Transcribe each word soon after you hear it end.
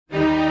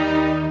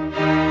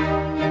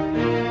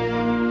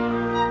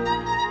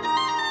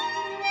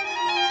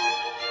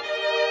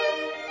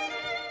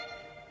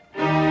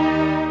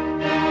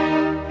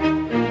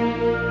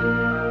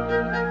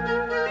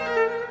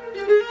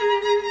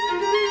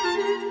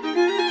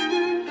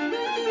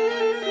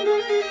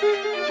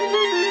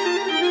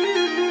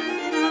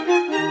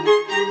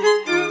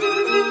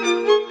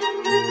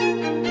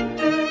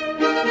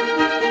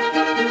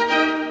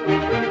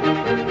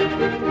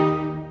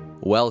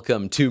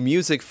Welcome to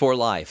Music for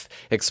Life,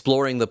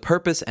 exploring the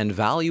purpose and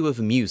value of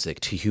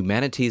music to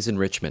humanity's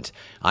enrichment.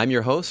 I'm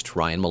your host,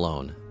 Ryan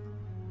Malone.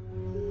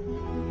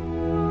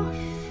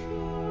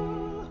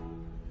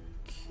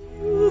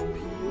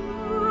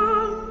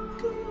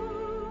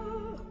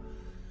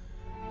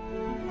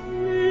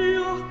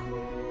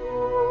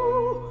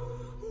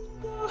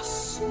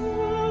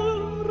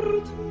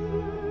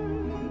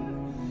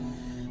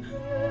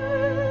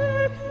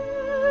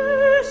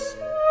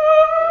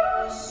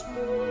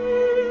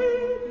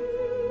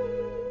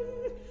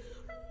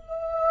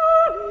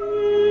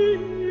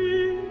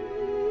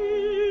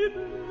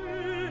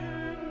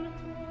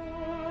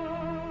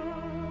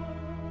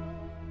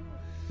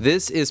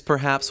 This is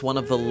perhaps one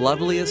of the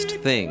loveliest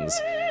things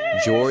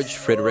George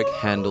Friedrich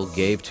Handel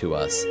gave to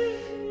us,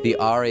 the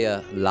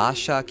aria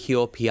Lascia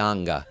ch'io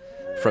pianga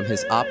from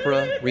his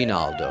opera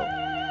Rinaldo.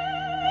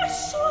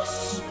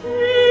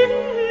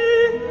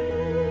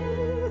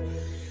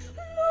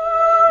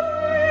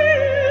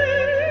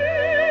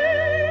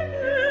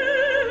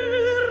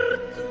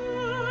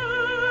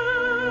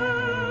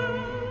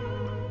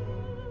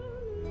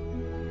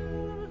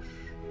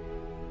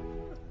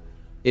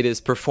 It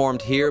is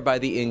performed here by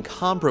the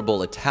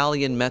incomparable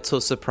Italian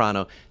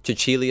mezzo-soprano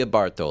Cecilia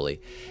Bartoli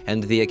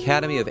and the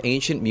Academy of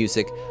Ancient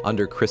Music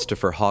under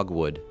Christopher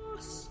Hogwood.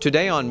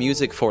 Today on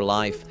Music for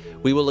Life,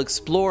 we will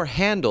explore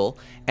Handel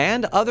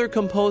and other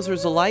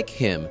composers like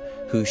him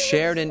who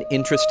shared an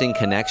interesting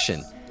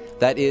connection.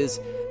 That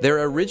is,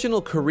 their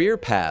original career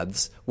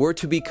paths were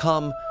to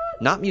become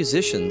not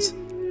musicians,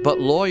 but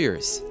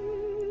lawyers.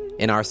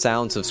 In our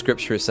Sounds of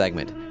Scripture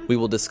segment, we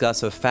will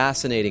discuss a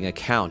fascinating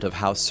account of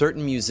how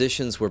certain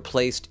musicians were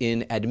placed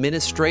in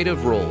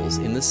administrative roles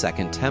in the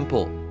Second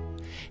Temple.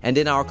 And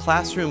in our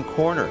Classroom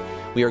Corner,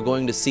 we are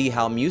going to see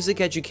how music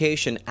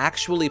education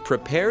actually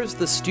prepares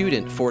the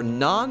student for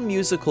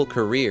non-musical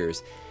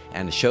careers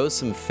and shows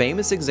some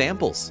famous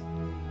examples.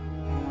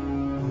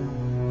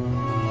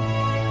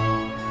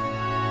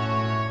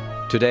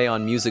 Today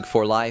on Music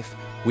for Life,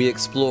 we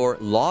explore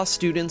law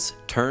students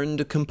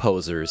turned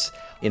composers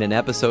in an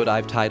episode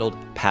I've titled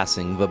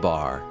Passing the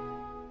Bar.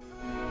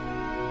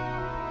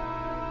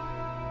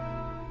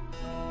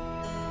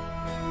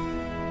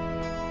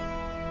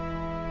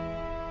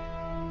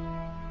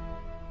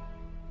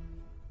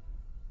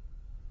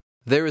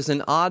 There is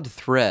an odd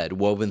thread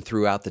woven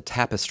throughout the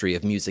tapestry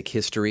of music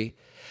history.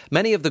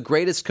 Many of the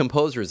greatest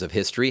composers of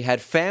history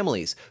had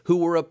families who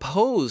were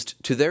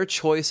opposed to their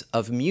choice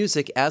of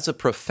music as a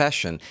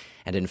profession,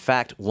 and in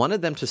fact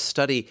wanted them to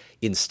study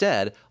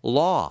instead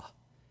law.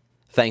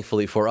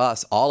 Thankfully for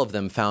us, all of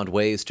them found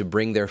ways to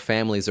bring their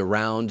families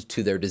around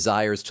to their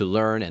desires to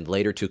learn and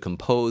later to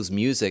compose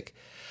music.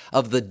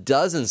 Of the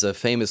dozens of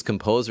famous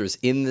composers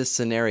in this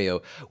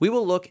scenario, we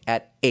will look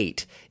at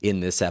 8 in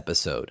this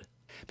episode.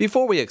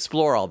 Before we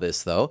explore all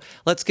this, though,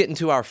 let's get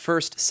into our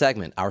first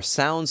segment, our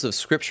Sounds of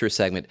Scripture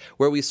segment,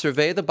 where we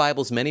survey the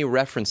Bible's many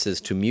references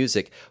to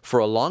music for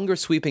a longer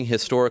sweeping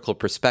historical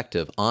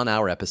perspective on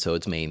our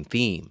episode's main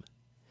theme.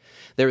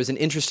 There is an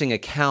interesting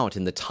account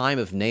in the time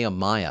of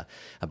Nehemiah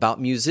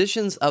about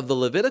musicians of the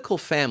Levitical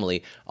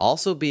family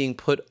also being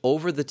put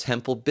over the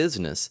temple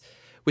business,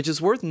 which is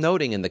worth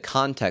noting in the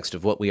context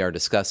of what we are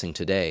discussing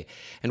today,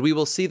 and we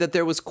will see that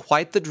there was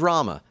quite the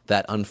drama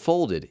that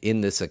unfolded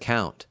in this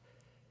account.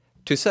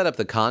 To set up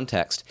the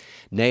context,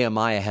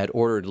 Nehemiah had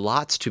ordered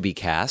lots to be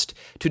cast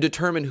to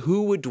determine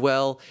who would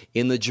dwell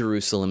in the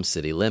Jerusalem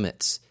city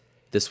limits.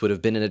 This would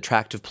have been an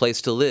attractive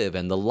place to live,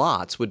 and the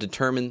lots would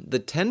determine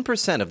the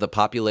 10% of the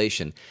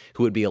population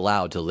who would be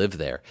allowed to live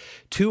there.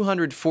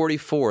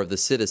 244 of the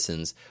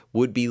citizens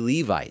would be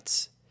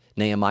Levites.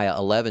 Nehemiah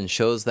 11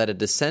 shows that a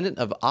descendant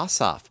of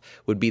Asaph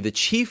would be the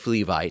chief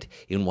Levite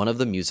in one of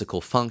the musical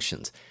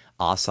functions.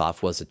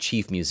 Asaph was a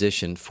chief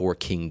musician for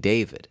King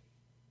David.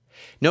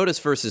 Notice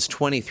verses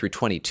 20 through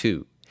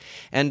 22.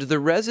 And the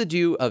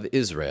residue of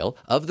Israel,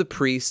 of the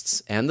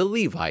priests and the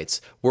Levites,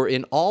 were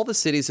in all the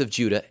cities of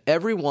Judah,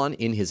 every one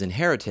in his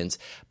inheritance.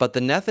 But the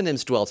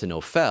Nethinims dwelt in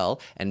Ophel,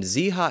 and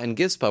Ziha and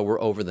Gispa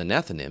were over the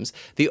Nethinims.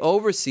 The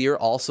overseer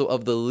also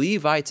of the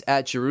Levites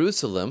at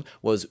Jerusalem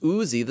was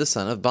Uzi the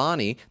son of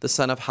Bani, the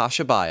son of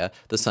Hashabiah,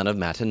 the son of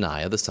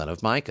Mattaniah, the son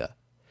of Micah.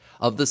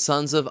 Of the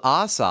sons of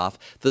Asaph,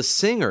 the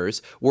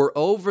singers were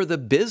over the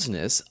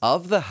business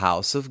of the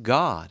house of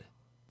God.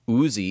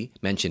 Uzi,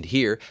 mentioned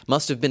here,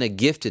 must have been a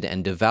gifted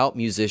and devout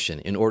musician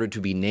in order to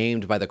be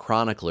named by the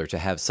chronicler to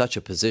have such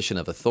a position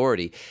of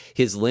authority.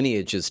 His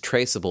lineage is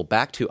traceable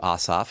back to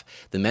Asaph,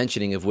 the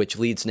mentioning of which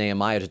leads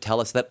Nehemiah to tell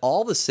us that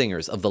all the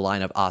singers of the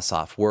line of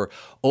Asaph were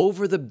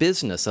over the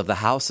business of the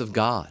house of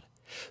God.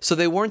 So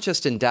they weren't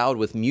just endowed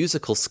with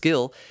musical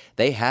skill,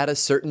 they had a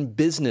certain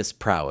business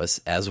prowess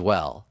as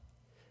well.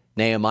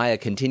 Nehemiah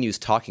continues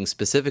talking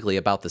specifically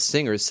about the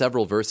singers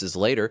several verses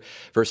later.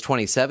 Verse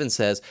 27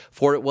 says,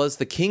 "For it was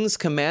the king's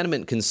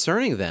commandment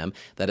concerning them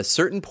that a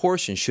certain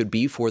portion should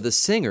be for the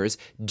singers,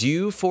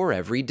 due for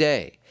every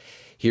day."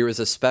 Here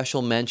is a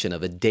special mention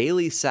of a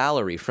daily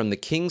salary from the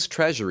king's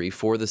treasury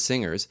for the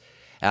singers.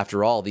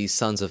 After all, these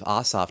sons of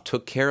Asaph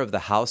took care of the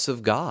house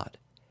of God.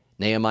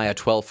 Nehemiah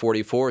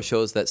 12:44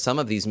 shows that some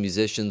of these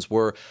musicians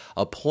were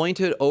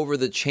appointed over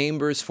the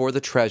chambers for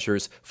the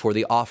treasures, for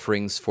the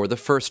offerings, for the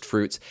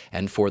firstfruits,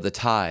 and for the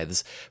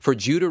tithes. For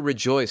Judah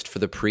rejoiced for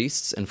the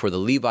priests and for the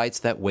Levites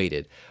that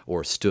waited,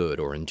 or stood,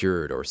 or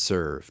endured, or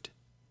served.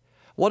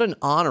 What an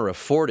honor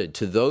afforded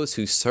to those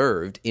who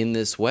served in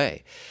this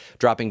way.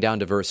 Dropping down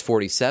to verse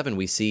 47,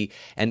 we see,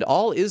 "And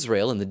all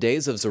Israel in the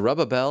days of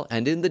Zerubbabel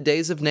and in the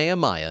days of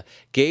Nehemiah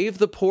gave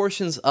the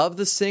portions of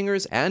the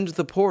singers and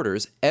the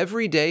porters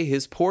every day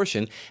his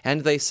portion,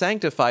 and they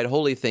sanctified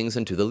holy things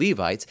unto the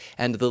Levites,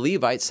 and the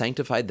Levites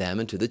sanctified them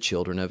unto the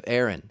children of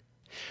Aaron."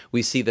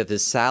 We see that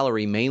this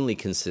salary mainly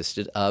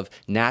consisted of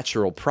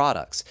natural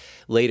products.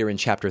 Later in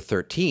chapter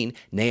 13,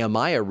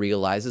 Nehemiah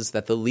realizes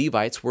that the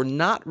Levites were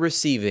not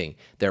receiving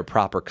their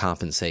proper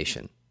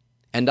compensation.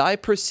 "And I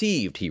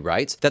perceived," he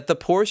writes, "that the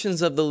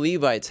portions of the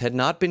Levites had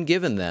not been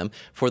given them,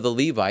 for the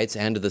Levites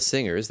and the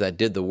singers that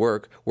did the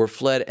work were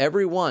fled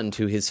every one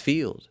to his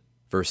field."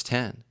 Verse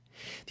 10.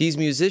 These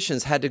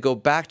musicians had to go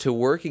back to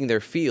working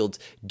their fields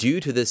due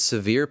to this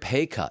severe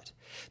pay cut.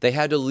 They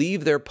had to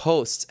leave their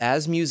posts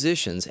as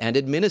musicians and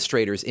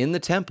administrators in the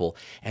temple,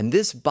 and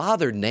this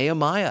bothered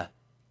Nehemiah.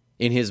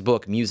 In his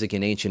book, Music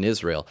in Ancient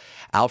Israel,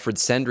 Alfred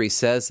Sendry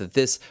says that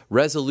this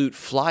resolute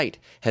flight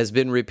has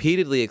been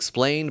repeatedly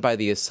explained by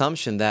the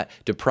assumption that,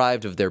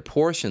 deprived of their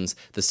portions,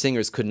 the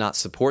singers could not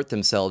support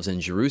themselves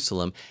in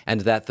Jerusalem,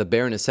 and that the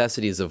bare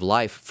necessities of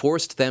life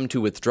forced them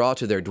to withdraw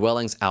to their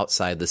dwellings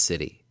outside the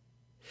city.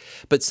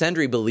 But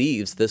Sendry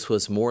believes this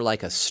was more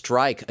like a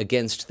strike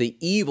against the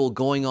evil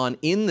going on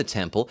in the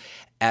temple,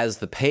 as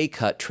the pay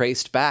cut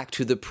traced back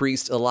to the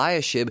priest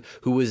Eliashib,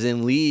 who was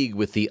in league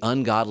with the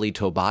ungodly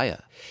Tobiah.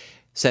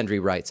 Sendry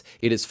writes,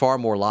 "It is far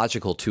more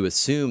logical to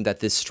assume that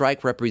this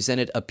strike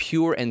represented a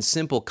pure and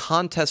simple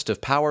contest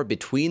of power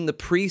between the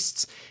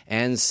priests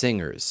and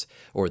singers,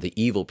 or the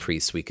evil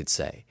priests, we could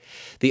say.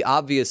 The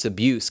obvious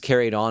abuse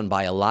carried on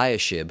by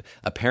Eliashib,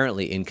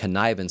 apparently in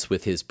connivance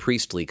with his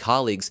priestly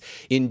colleagues,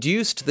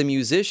 induced the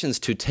musicians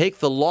to take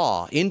the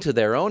law into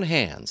their own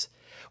hands.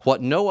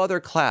 What no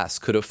other class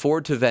could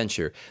afford to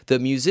venture, the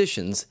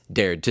musicians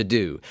dared to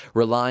do,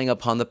 relying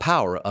upon the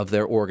power of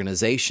their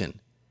organization.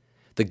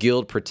 The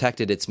guild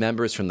protected its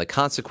members from the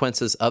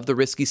consequences of the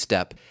risky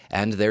step,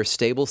 and their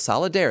stable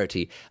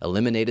solidarity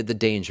eliminated the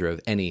danger of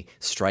any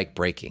strike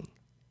breaking."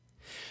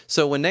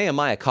 So when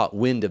Nehemiah caught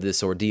wind of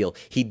this ordeal,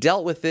 he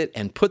dealt with it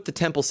and put the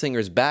temple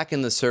singers back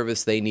in the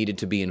service they needed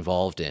to be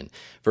involved in.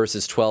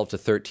 Verses 12 to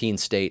 13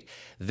 state,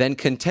 "Then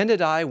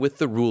contended I with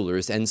the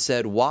rulers, and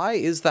said, Why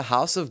is the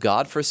house of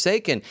God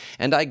forsaken?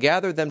 And I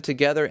gathered them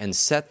together and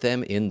set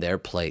them in their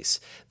place.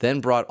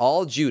 Then brought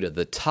all Judah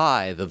the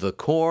tithe of the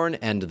corn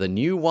and the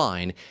new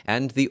wine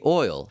and the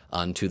oil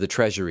unto the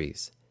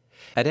treasuries."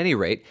 At any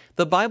rate,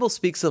 the Bible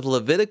speaks of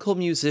Levitical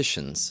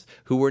musicians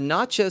who were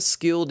not just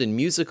skilled in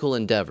musical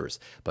endeavors,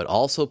 but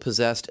also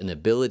possessed an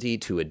ability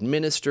to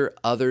administer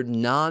other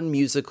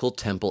non-musical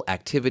temple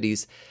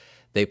activities.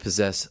 They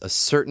possess a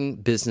certain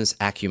business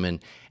acumen,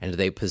 and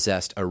they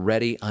possessed a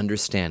ready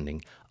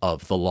understanding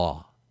of the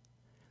law.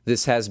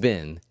 This has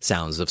been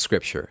Sounds of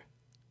Scripture.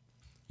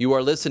 You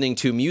are listening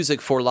to Music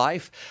for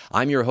Life.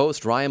 I'm your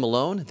host, Ryan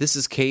Malone. This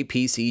is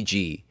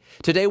KPCG.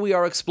 Today we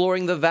are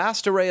exploring the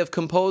vast array of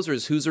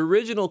composers whose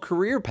original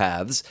career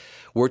paths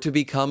were to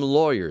become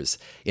lawyers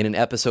in an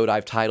episode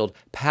I've titled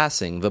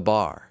Passing the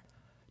Bar.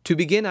 To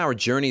begin our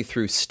journey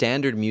through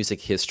standard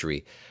music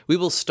history, we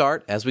will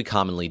start, as we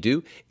commonly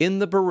do, in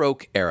the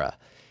Baroque era,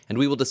 and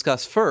we will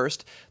discuss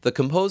first the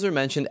composer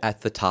mentioned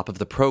at the top of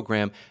the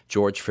program,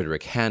 George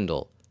Friedrich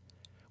Handel.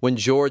 When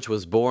George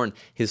was born,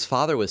 his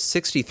father was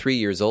 63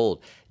 years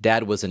old.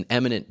 Dad was an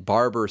eminent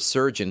barber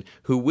surgeon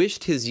who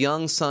wished his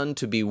young son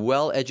to be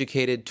well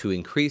educated to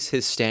increase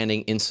his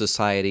standing in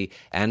society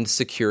and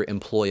secure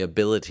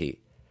employability.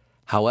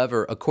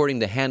 However, according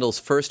to Handel's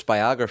first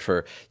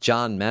biographer,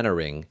 John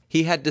Mannering,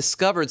 he had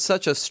discovered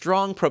such a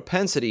strong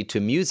propensity to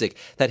music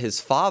that his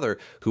father,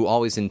 who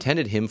always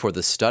intended him for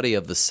the study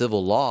of the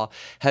civil law,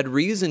 had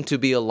reason to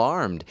be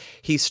alarmed.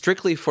 He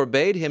strictly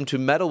forbade him to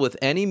meddle with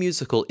any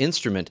musical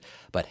instrument,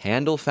 but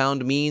Handel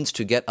found means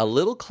to get a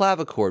little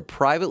clavichord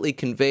privately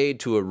conveyed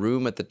to a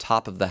room at the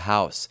top of the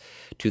house.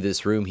 To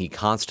this room he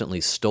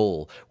constantly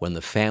stole when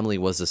the family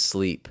was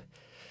asleep.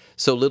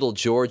 So little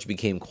George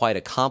became quite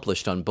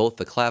accomplished on both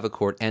the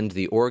clavichord and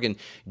the organ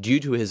due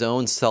to his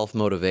own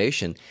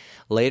self-motivation.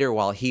 Later,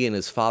 while he and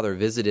his father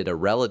visited a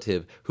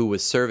relative who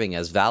was serving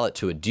as valet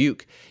to a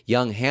duke,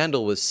 young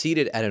Handel was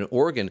seated at an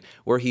organ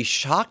where he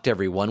shocked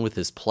everyone with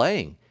his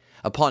playing.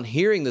 Upon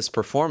hearing this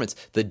performance,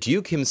 the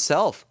Duke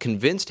himself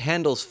convinced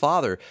Handel's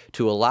father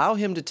to allow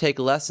him to take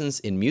lessons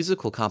in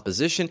musical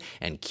composition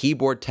and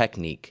keyboard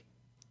technique.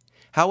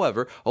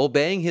 However,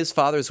 obeying his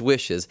father's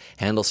wishes,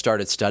 Handel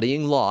started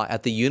studying law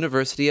at the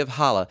University of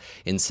Halle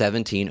in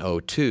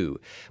 1702,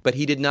 but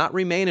he did not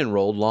remain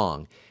enrolled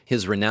long.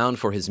 His renown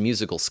for his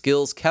musical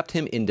skills kept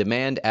him in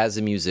demand as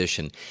a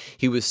musician.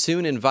 He was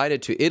soon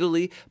invited to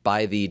Italy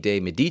by the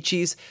de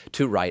Medicis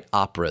to write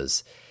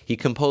operas. He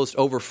composed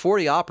over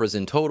 40 operas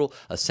in total,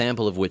 a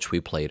sample of which we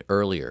played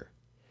earlier.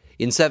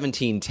 In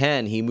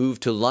 1710, he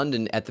moved to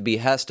London at the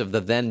behest of the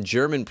then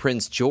German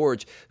Prince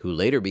George, who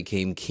later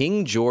became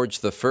King George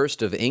I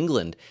of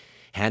England.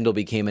 Handel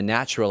became a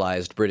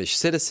naturalized British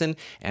citizen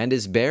and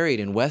is buried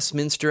in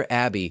Westminster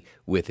Abbey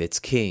with its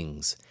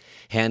kings.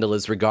 Handel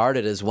is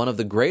regarded as one of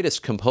the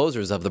greatest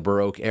composers of the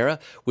Baroque era,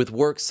 with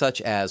works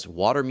such as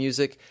Water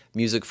Music,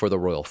 Music for the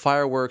Royal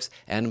Fireworks,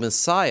 and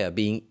Messiah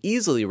being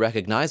easily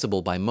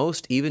recognizable by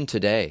most even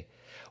today.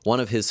 One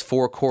of his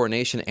 4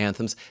 coronation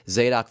anthems,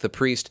 Zadok the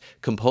Priest,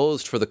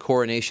 composed for the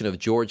coronation of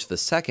George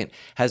II,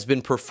 has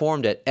been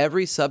performed at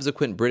every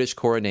subsequent British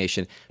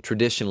coronation,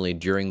 traditionally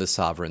during the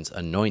sovereign's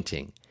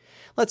anointing.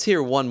 Let's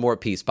hear one more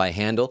piece by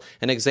Handel,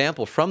 an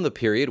example from the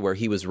period where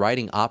he was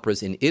writing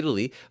operas in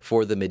Italy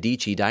for the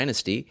Medici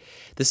dynasty.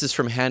 This is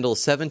from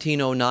Handel's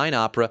 1709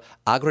 opera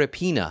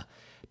Agrippina,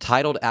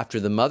 titled after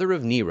the mother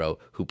of Nero,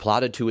 who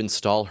plotted to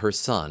install her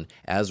son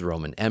as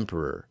Roman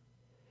emperor.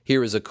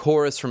 Here is a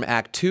chorus from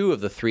Act 2 of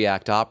the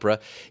 3-act opera,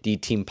 Di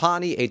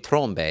Timpani e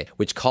Trombe,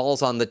 which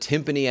calls on the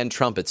timpani and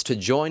trumpets to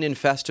join in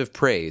festive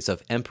praise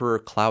of Emperor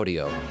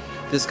Claudio.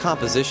 This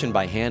composition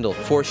by Handel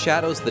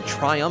foreshadows the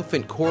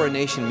triumphant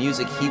coronation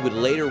music he would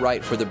later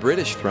write for the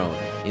British throne.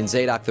 In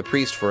Zadok the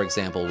Priest, for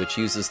example, which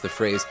uses the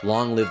phrase,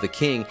 "Long live the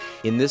King,"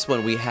 in this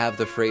one we have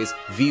the phrase,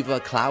 "Viva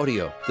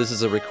Claudio." This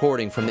is a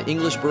recording from the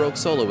English Baroque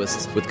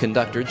soloists with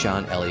conductor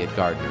John Eliot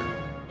Gardner.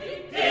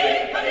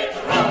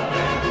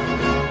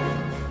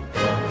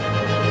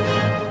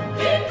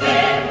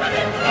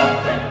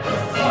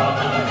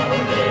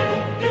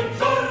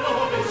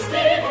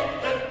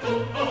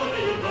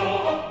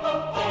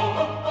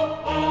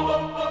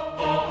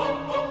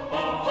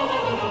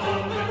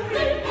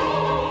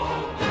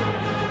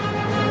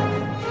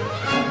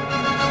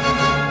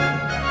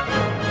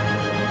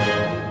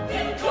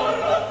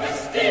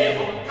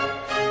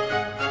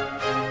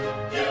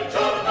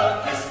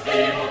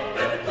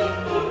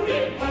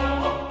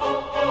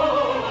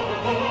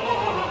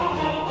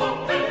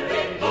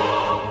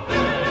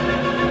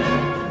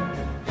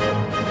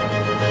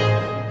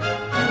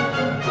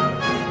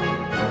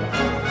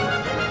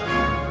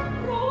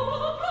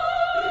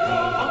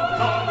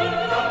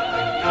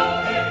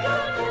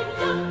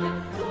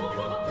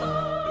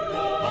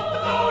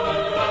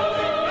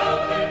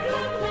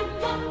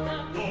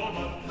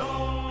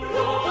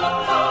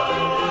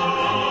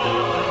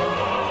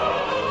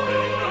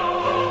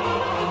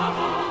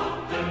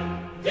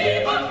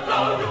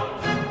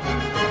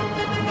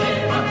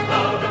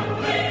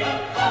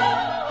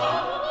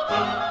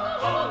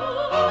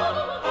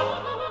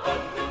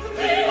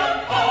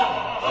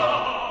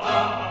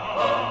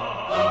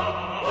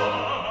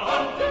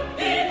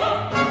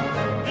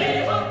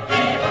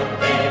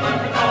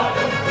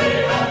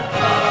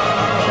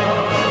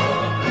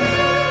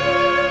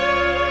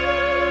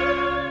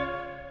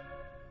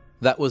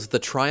 That was the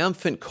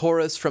triumphant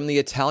chorus from the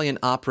Italian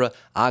opera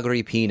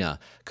Agrippina,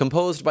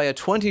 composed by a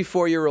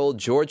 24-year-old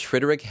George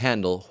Frideric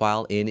Handel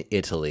while in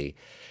Italy.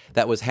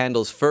 That was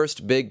Handel's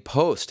first big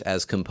post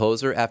as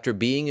composer after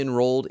being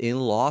enrolled in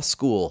law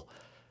school.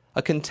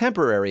 A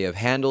contemporary of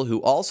Handel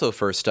who also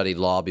first studied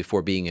law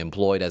before being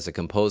employed as a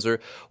composer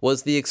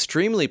was the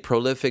extremely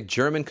prolific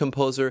German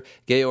composer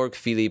Georg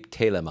Philipp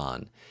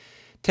Telemann.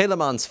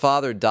 Telemann's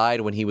father died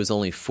when he was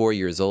only 4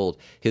 years old.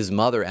 His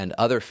mother and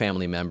other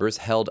family members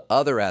held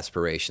other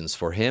aspirations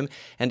for him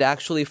and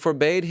actually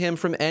forbade him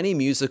from any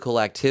musical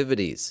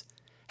activities.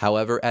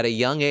 However, at a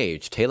young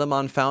age,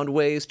 Telemann found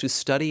ways to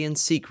study in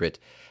secret,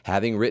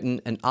 having written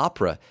an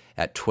opera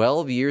at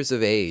 12 years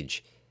of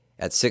age.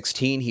 At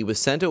 16, he was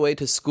sent away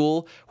to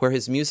school where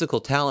his musical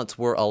talents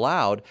were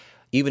allowed,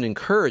 even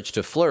encouraged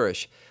to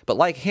flourish, but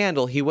like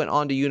Handel, he went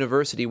on to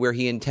university where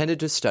he intended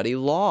to study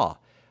law.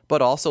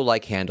 But also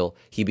like Handel,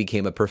 he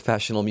became a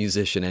professional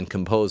musician and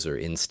composer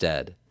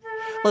instead.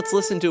 Let's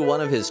listen to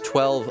one of his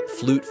 12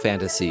 flute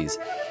fantasies.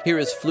 Here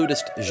is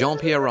flutist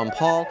Jean-Pierre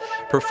Rampal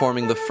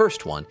performing the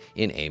first one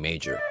in A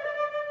major.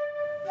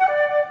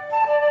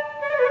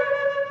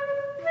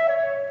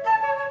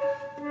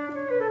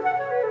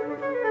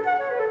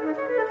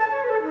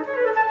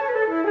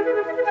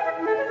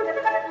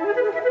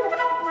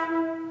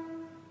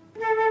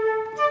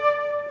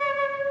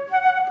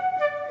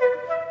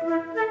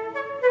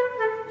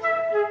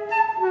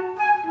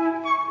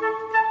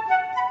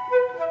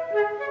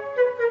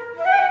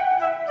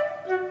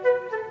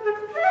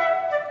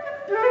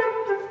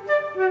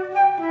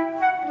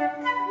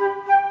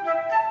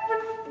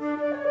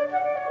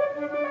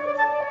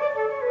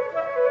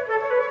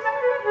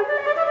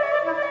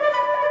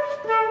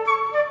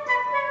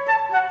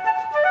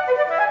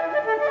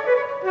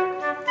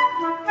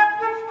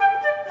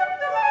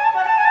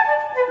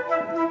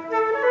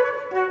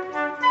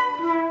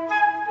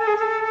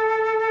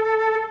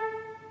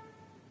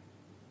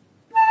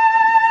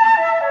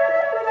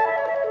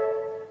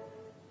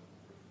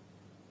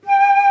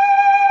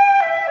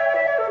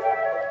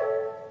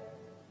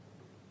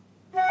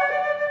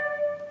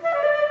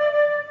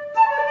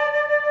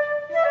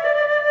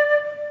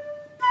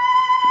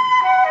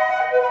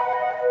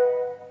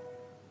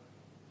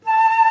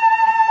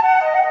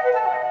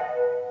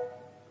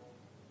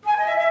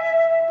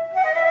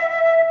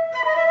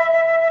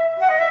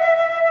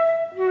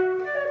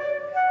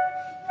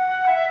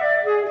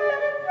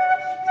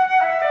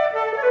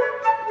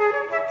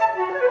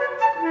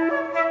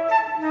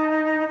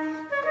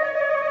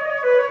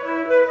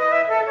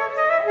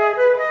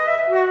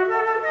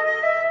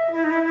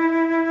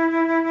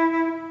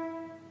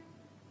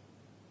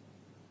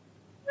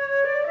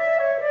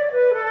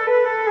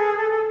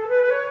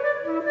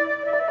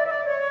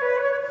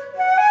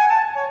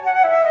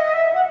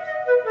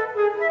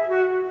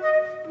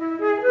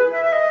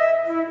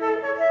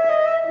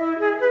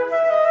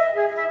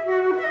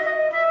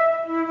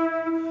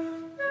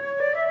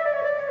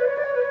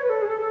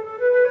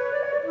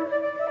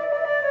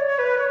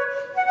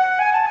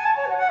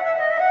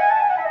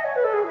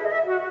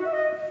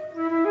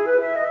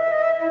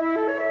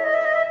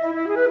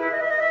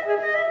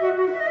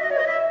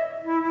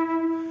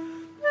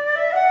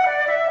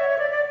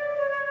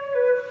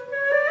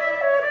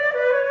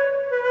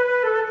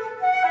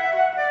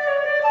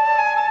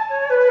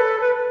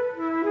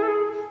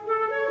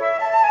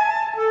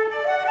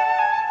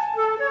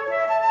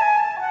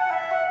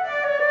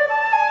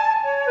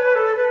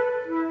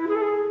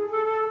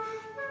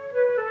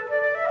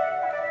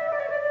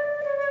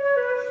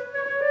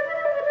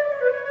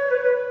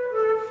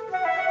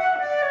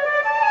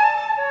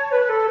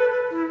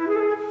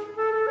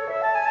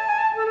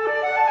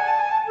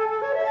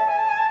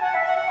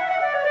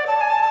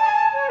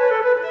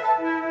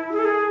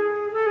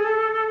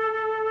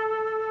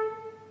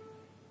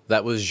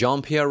 That was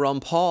Jean-Pierre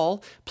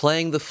Rampal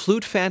playing the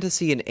Flute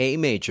Fantasy in A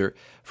major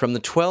from the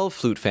 12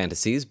 Flute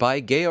Fantasies by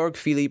Georg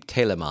Philipp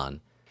Telemann.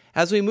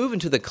 As we move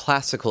into the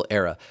classical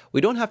era, we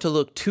don't have to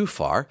look too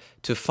far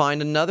to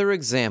find another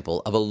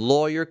example of a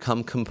lawyer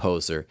come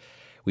composer.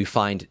 We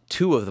find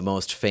two of the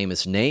most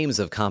famous names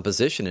of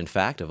composition, in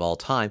fact, of all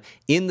time,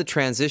 in the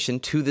transition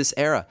to this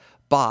era,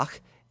 Bach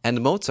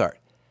and Mozart.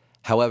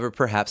 However,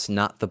 perhaps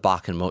not the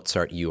Bach and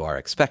Mozart you are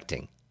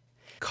expecting.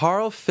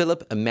 Carl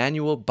Philipp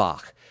Emanuel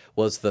Bach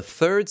was the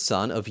third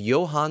son of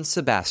Johann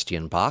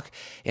Sebastian Bach,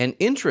 and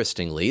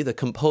interestingly, the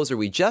composer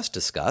we just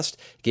discussed,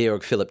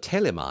 Georg Philipp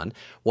Telemann,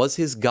 was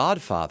his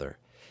godfather.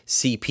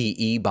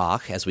 C.P.E.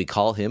 Bach, as we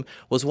call him,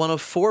 was one of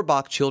 4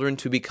 Bach children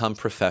to become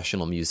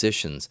professional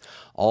musicians.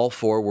 All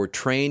 4 were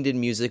trained in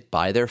music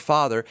by their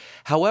father.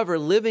 However,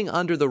 living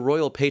under the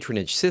royal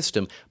patronage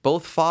system,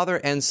 both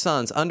father and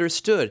sons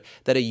understood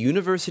that a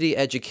university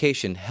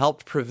education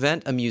helped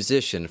prevent a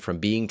musician from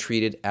being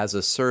treated as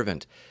a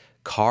servant.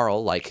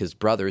 Karl, like his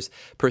brothers,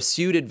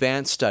 pursued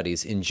advanced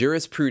studies in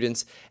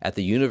jurisprudence at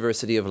the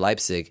University of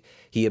Leipzig.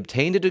 He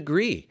obtained a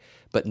degree,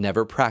 but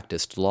never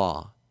practiced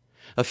law.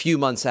 A few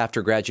months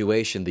after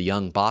graduation, the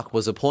young Bach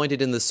was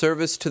appointed in the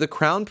service to the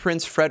Crown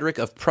Prince Frederick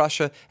of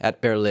Prussia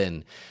at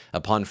Berlin.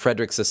 Upon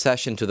Frederick's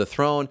accession to the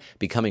throne,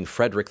 becoming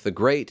Frederick the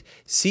Great,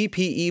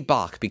 C.P.E.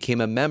 Bach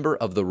became a member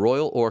of the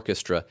Royal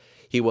Orchestra.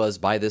 He was,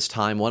 by this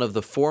time, one of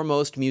the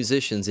foremost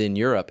musicians in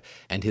Europe,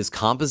 and his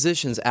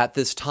compositions at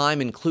this time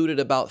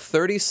included about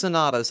 30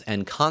 sonatas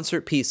and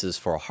concert pieces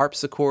for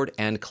harpsichord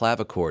and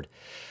clavichord.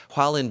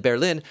 While in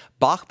Berlin,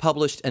 Bach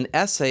published an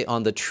essay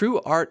on the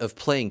true art of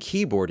playing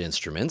keyboard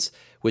instruments,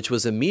 which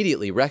was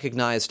immediately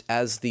recognized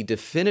as the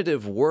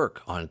definitive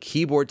work on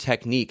keyboard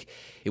technique.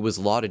 It was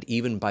lauded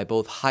even by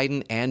both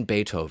Haydn and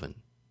Beethoven.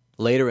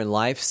 Later in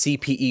life,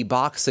 C.P.E.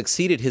 Bach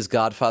succeeded his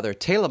godfather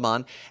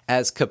Telemann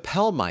as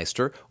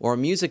Kapellmeister, or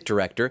music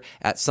director,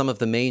 at some of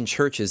the main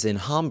churches in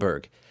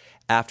Hamburg.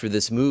 After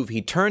this move,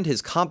 he turned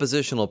his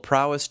compositional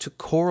prowess to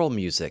choral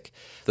music.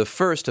 The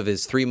first of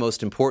his 3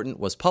 most important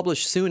was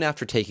published soon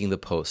after taking the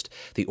post,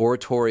 the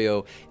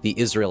oratorio The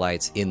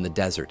Israelites in the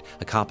Desert,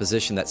 a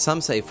composition that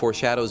some say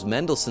foreshadows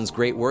Mendelssohn's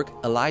great work,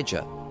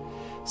 Elijah.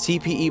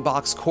 C.P.E.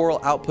 Bach's choral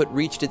output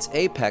reached its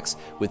apex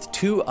with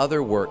 2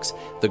 other works,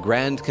 the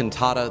grand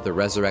cantata The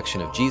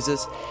Resurrection of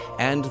Jesus,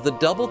 and the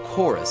double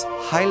chorus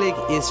Heilig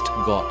ist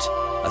Gott,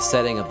 a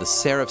setting of the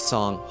seraph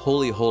song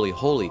Holy, Holy,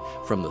 Holy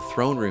from the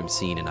throne room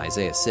scene in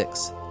Isaiah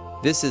 6.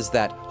 This is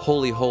that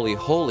Holy, Holy,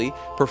 Holy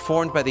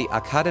performed by the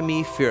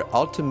Akademie für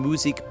Alte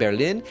Musik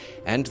Berlin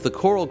and the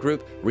choral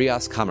group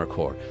Rias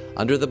Kammerchor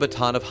under the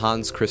baton of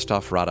Hans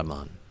Christoph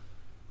Rademann.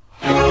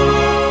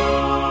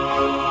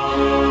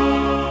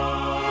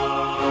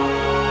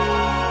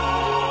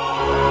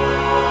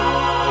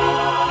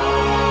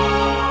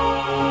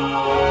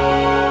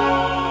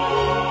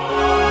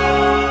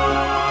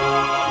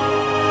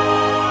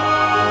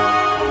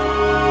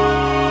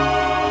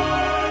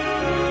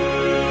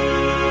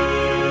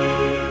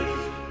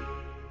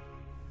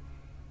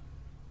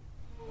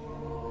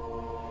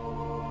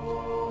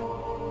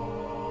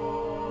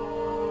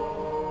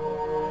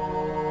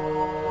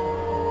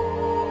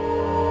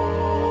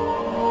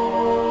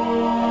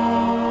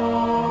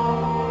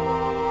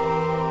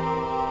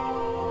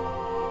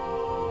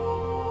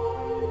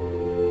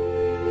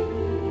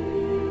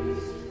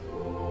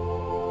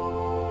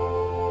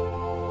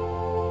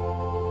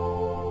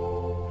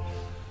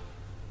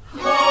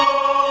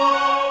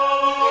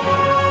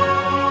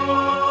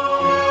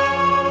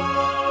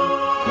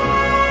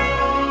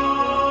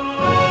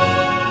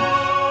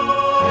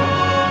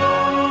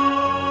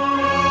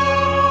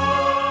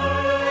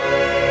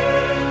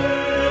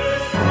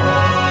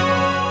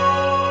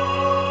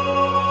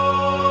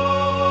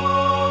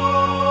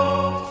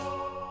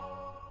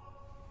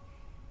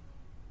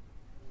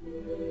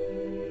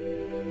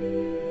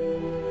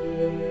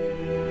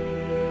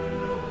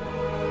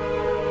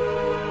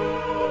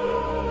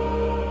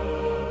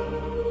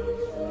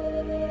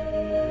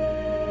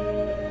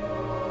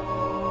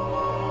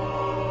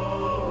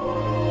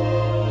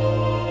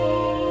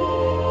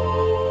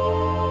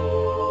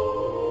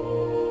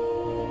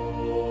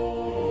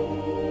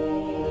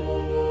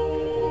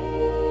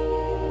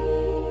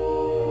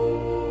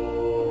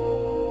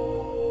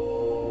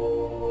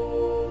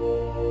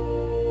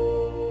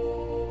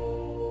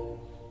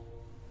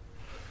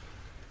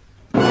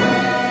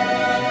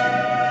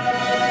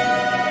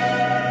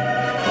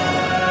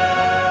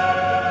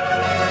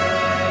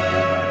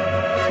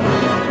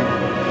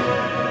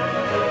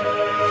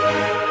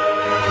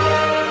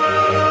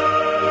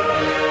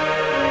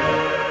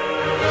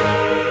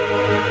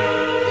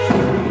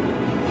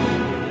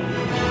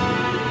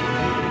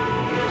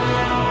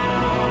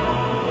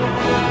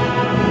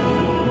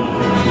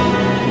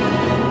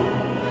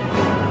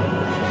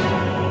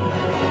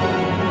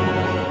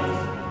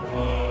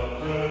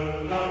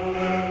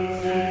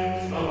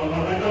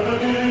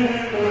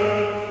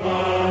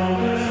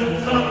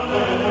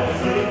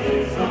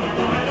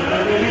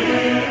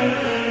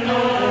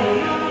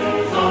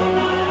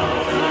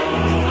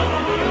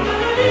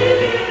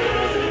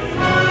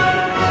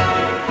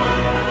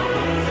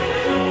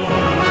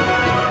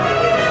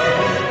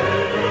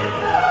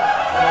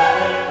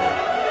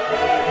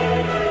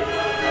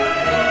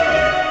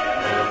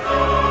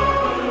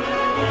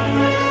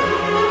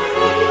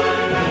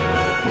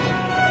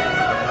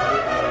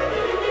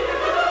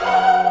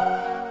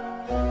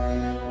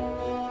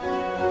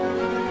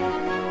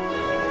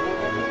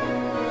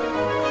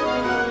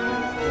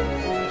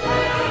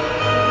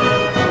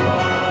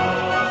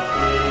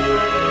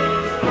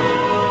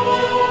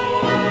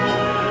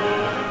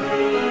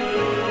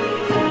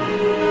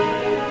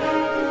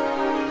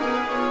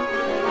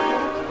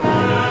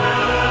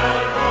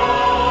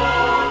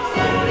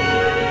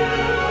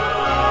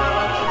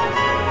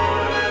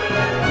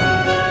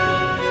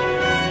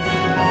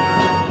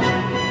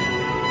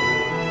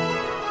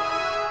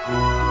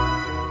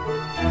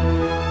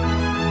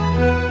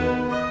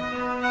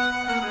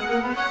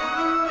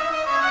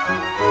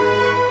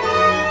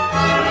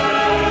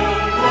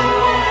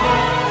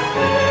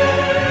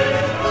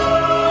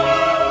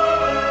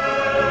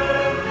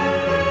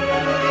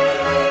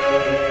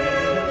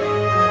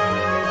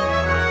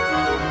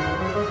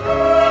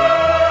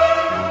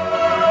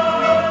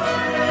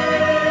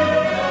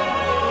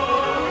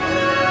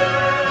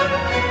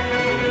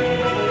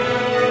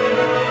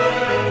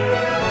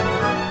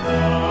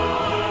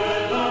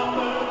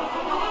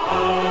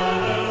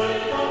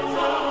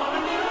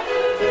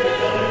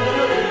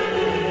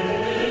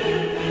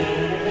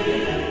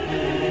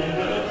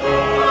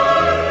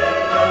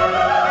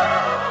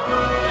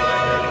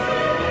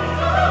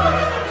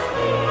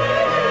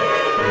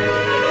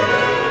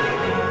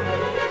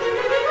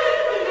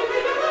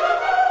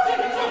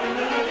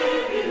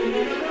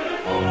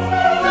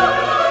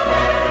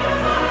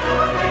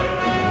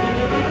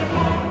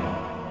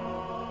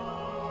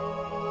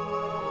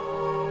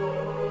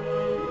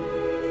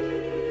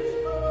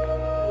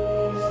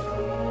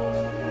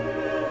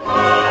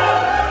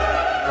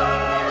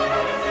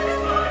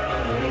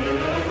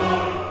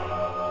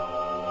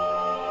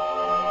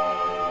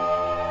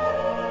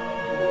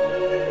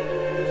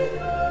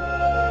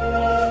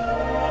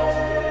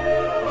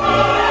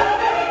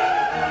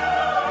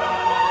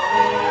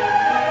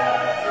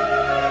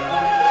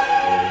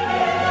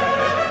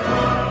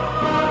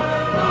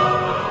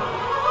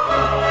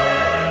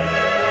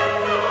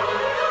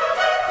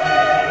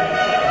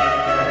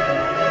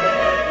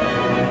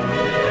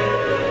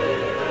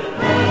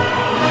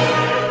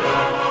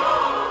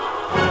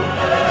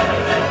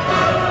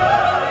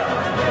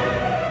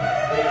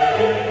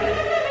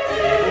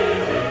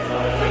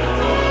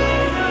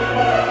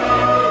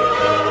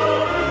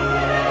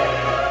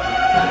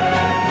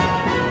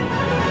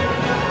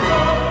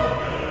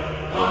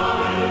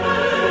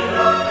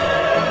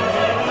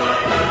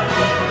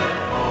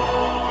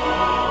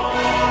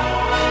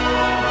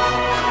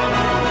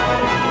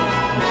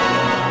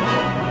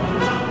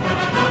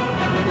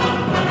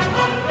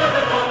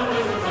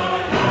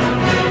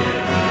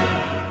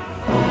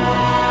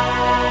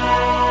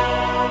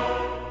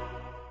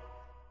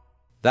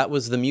 That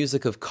was the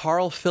music of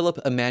Carl Philipp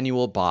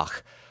Emanuel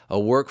Bach, a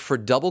work for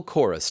double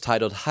chorus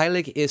titled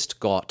Heilig ist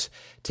Gott,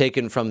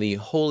 taken from the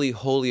Holy,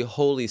 Holy,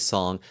 Holy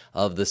song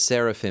of the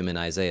Seraphim in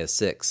Isaiah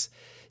 6.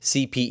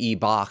 C.P.E.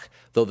 Bach,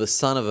 though the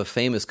son of a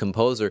famous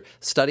composer,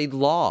 studied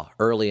law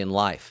early in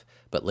life,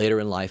 but later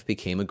in life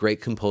became a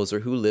great composer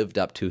who lived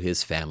up to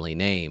his family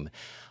name.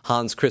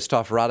 Hans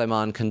Christoph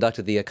Rademann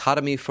conducted the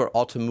Akademie für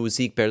Alte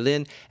Musik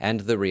Berlin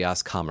and the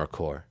Rias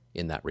Kammerchor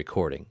in that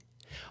recording.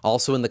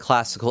 Also in the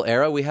classical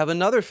era, we have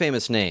another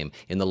famous name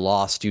in the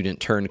law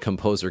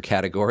student-turned-composer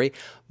category,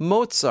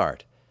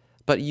 Mozart.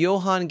 But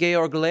Johann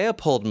Georg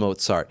Leopold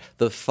Mozart,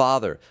 the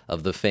father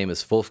of the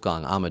famous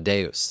Wolfgang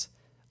Amadeus.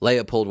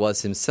 Leopold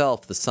was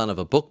himself the son of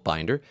a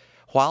bookbinder.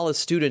 While a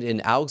student in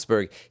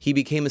Augsburg, he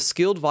became a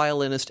skilled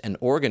violinist and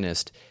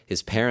organist.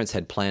 His parents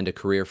had planned a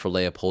career for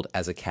Leopold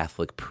as a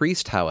Catholic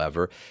priest,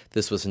 however.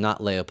 This was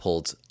not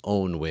Leopold's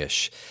own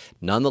wish.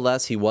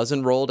 Nonetheless, he was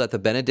enrolled at the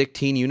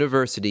Benedictine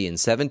University in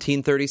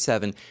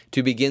 1737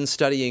 to begin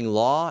studying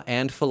law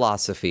and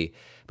philosophy,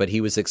 but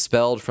he was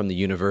expelled from the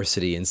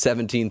university in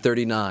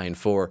 1739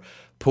 for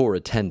poor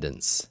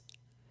attendance.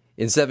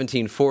 In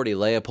 1740,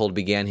 Leopold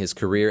began his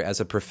career as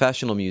a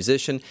professional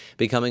musician,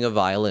 becoming a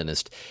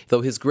violinist,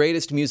 though his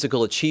greatest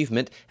musical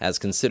achievement, as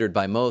considered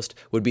by most,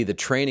 would be the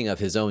training of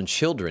his own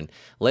children.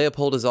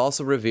 Leopold is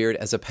also revered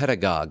as a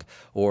pedagogue,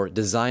 or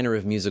designer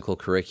of musical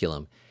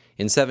curriculum.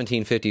 In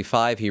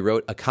 1755, he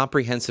wrote a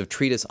comprehensive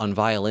treatise on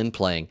violin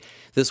playing.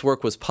 This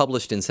work was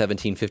published in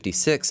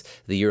 1756,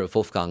 the year of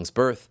Wolfgang's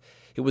birth.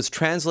 It was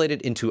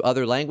translated into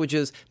other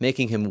languages,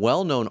 making him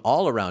well known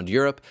all around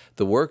Europe.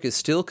 The work is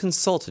still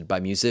consulted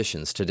by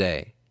musicians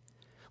today.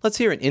 Let's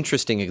hear an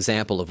interesting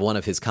example of one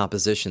of his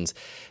compositions.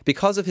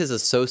 Because of his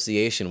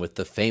association with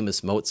the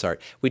famous Mozart,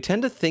 we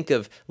tend to think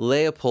of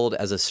Leopold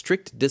as a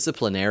strict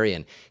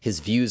disciplinarian. His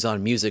views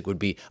on music would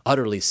be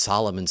utterly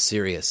solemn and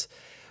serious.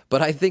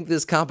 But I think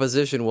this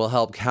composition will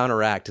help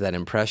counteract that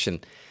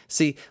impression.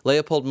 See,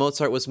 Leopold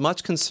Mozart was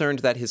much concerned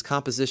that his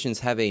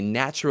compositions have a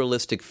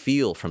naturalistic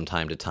feel from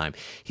time to time.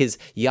 His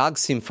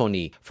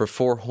Jagdsymphonie for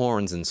 4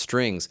 horns and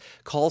strings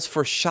calls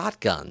for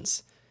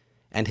shotguns.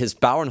 And his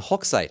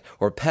Bauernhochzeit,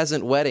 or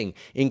peasant wedding,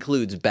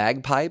 includes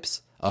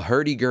bagpipes, a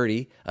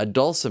hurdy-gurdy, a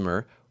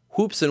dulcimer,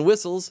 whoops and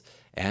whistles,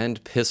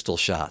 and pistol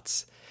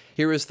shots.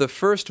 Here is the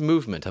first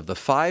movement of the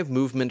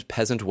 5-movement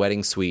peasant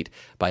wedding suite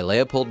by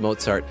Leopold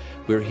Mozart.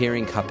 We're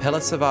hearing Cappella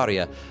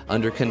Savaria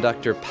under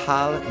conductor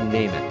Paul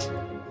Nemeth.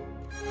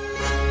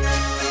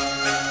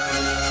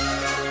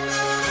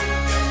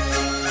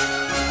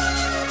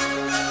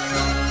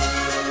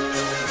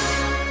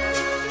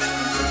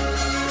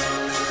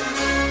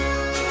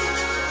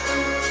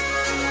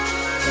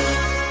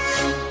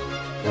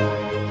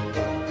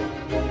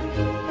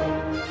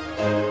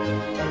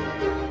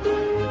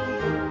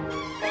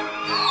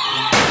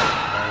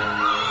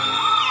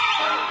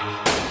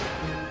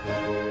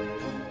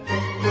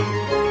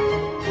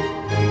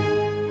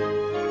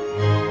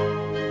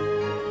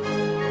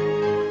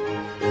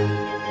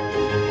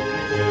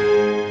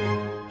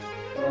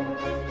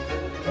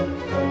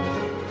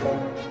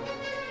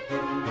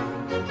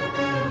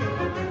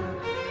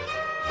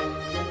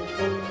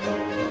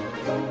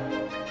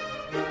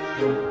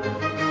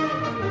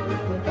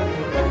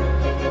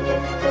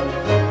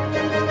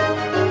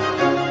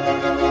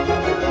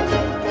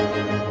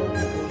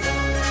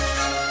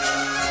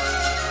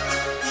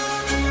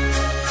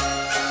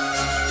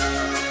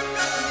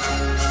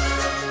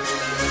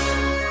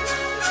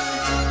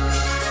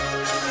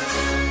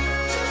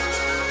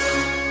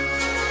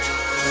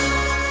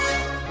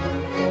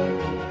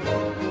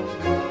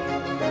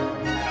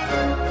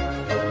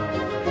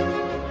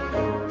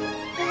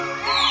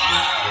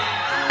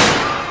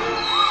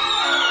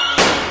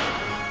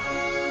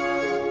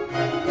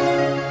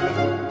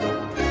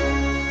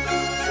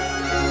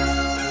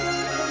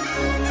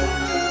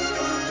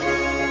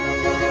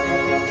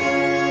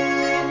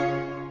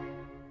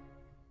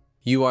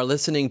 You are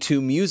listening to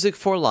Music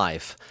for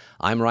Life.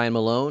 I'm Ryan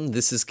Malone.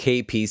 This is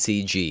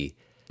KPCG.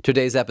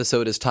 Today's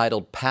episode is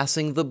titled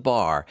Passing the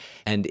Bar,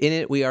 and in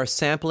it we are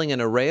sampling an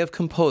array of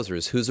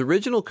composers whose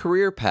original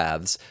career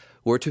paths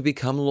were to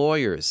become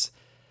lawyers.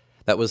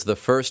 That was the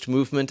first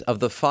movement of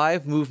the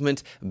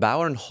 5-movement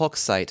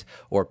Bauernhochzeit,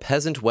 or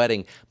Peasant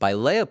Wedding, by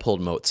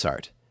Leopold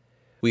Mozart.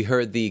 We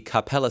heard the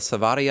Cappella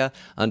Savaria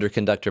under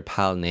conductor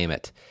Paul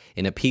Nemeth,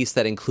 in a piece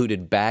that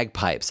included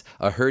bagpipes,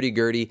 a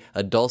hurdy-gurdy,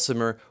 a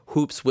dulcimer,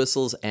 hoops,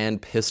 whistles,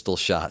 and pistol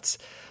shots.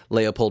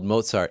 Leopold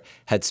Mozart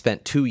had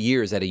spent 2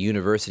 years at a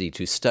university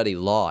to study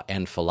law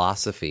and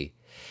philosophy.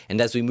 And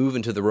as we move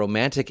into the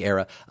Romantic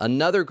era,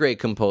 another great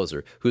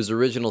composer whose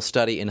original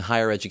study in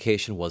higher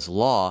education was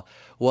law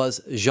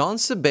was Jean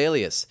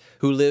Sibelius,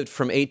 who lived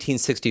from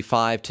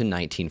 1865 to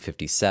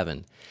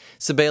 1957.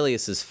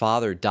 Sibelius's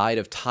father died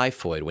of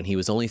typhoid when he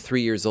was only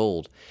 3 years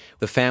old.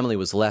 The family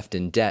was left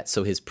in debt,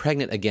 so his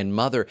pregnant again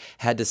mother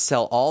had to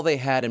sell all they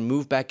had and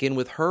move back in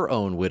with her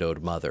own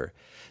widowed mother.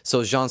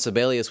 So Jean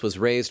Sibelius was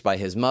raised by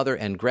his mother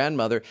and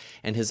grandmother,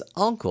 and his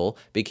uncle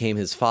became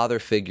his father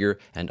figure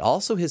and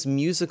also his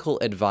musical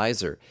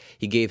advisor.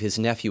 He gave his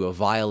nephew a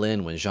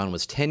violin when Jean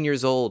was 10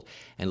 years old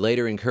and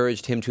later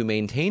encouraged him to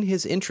maintain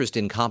his interest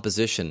in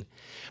composition.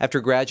 After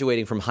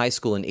graduating from high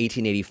school in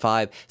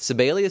 1885,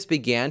 Sibelius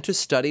began to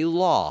study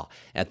law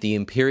at the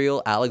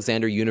Imperial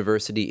Alexander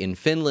University in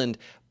Finland,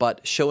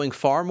 but showing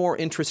far more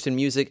interest in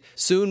music,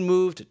 soon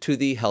moved to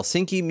the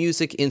Helsinki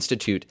Music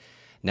Institute,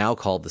 now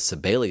called the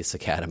Sibelius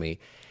Academy.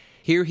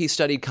 Here he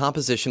studied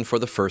composition for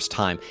the first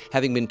time,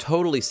 having been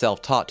totally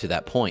self-taught to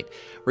that point.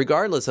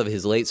 Regardless of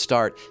his late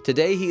start,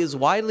 today he is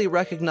widely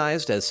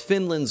recognized as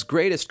Finland's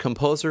greatest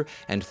composer,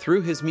 and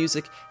through his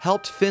music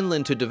helped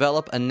Finland to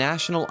develop a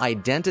national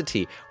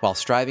identity while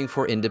striving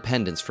for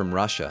independence from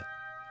Russia.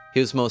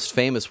 His most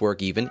famous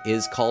work even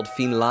is called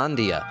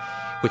Finlandia,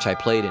 which I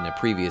played in a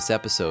previous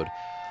episode.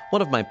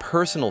 One of my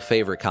personal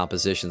favorite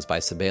compositions by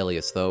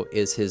Sibelius, though,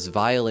 is his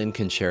violin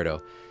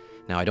concerto.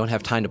 Now, I don't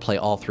have time to play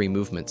all three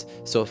movements,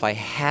 so if I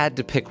had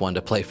to pick one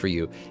to play for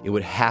you, it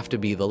would have to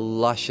be the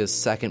luscious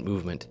second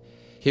movement.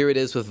 Here it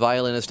is with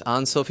violinist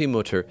Ann-Sophie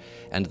Mutter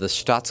and the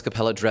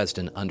Staatskapelle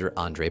Dresden under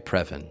Andrei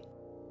Previn.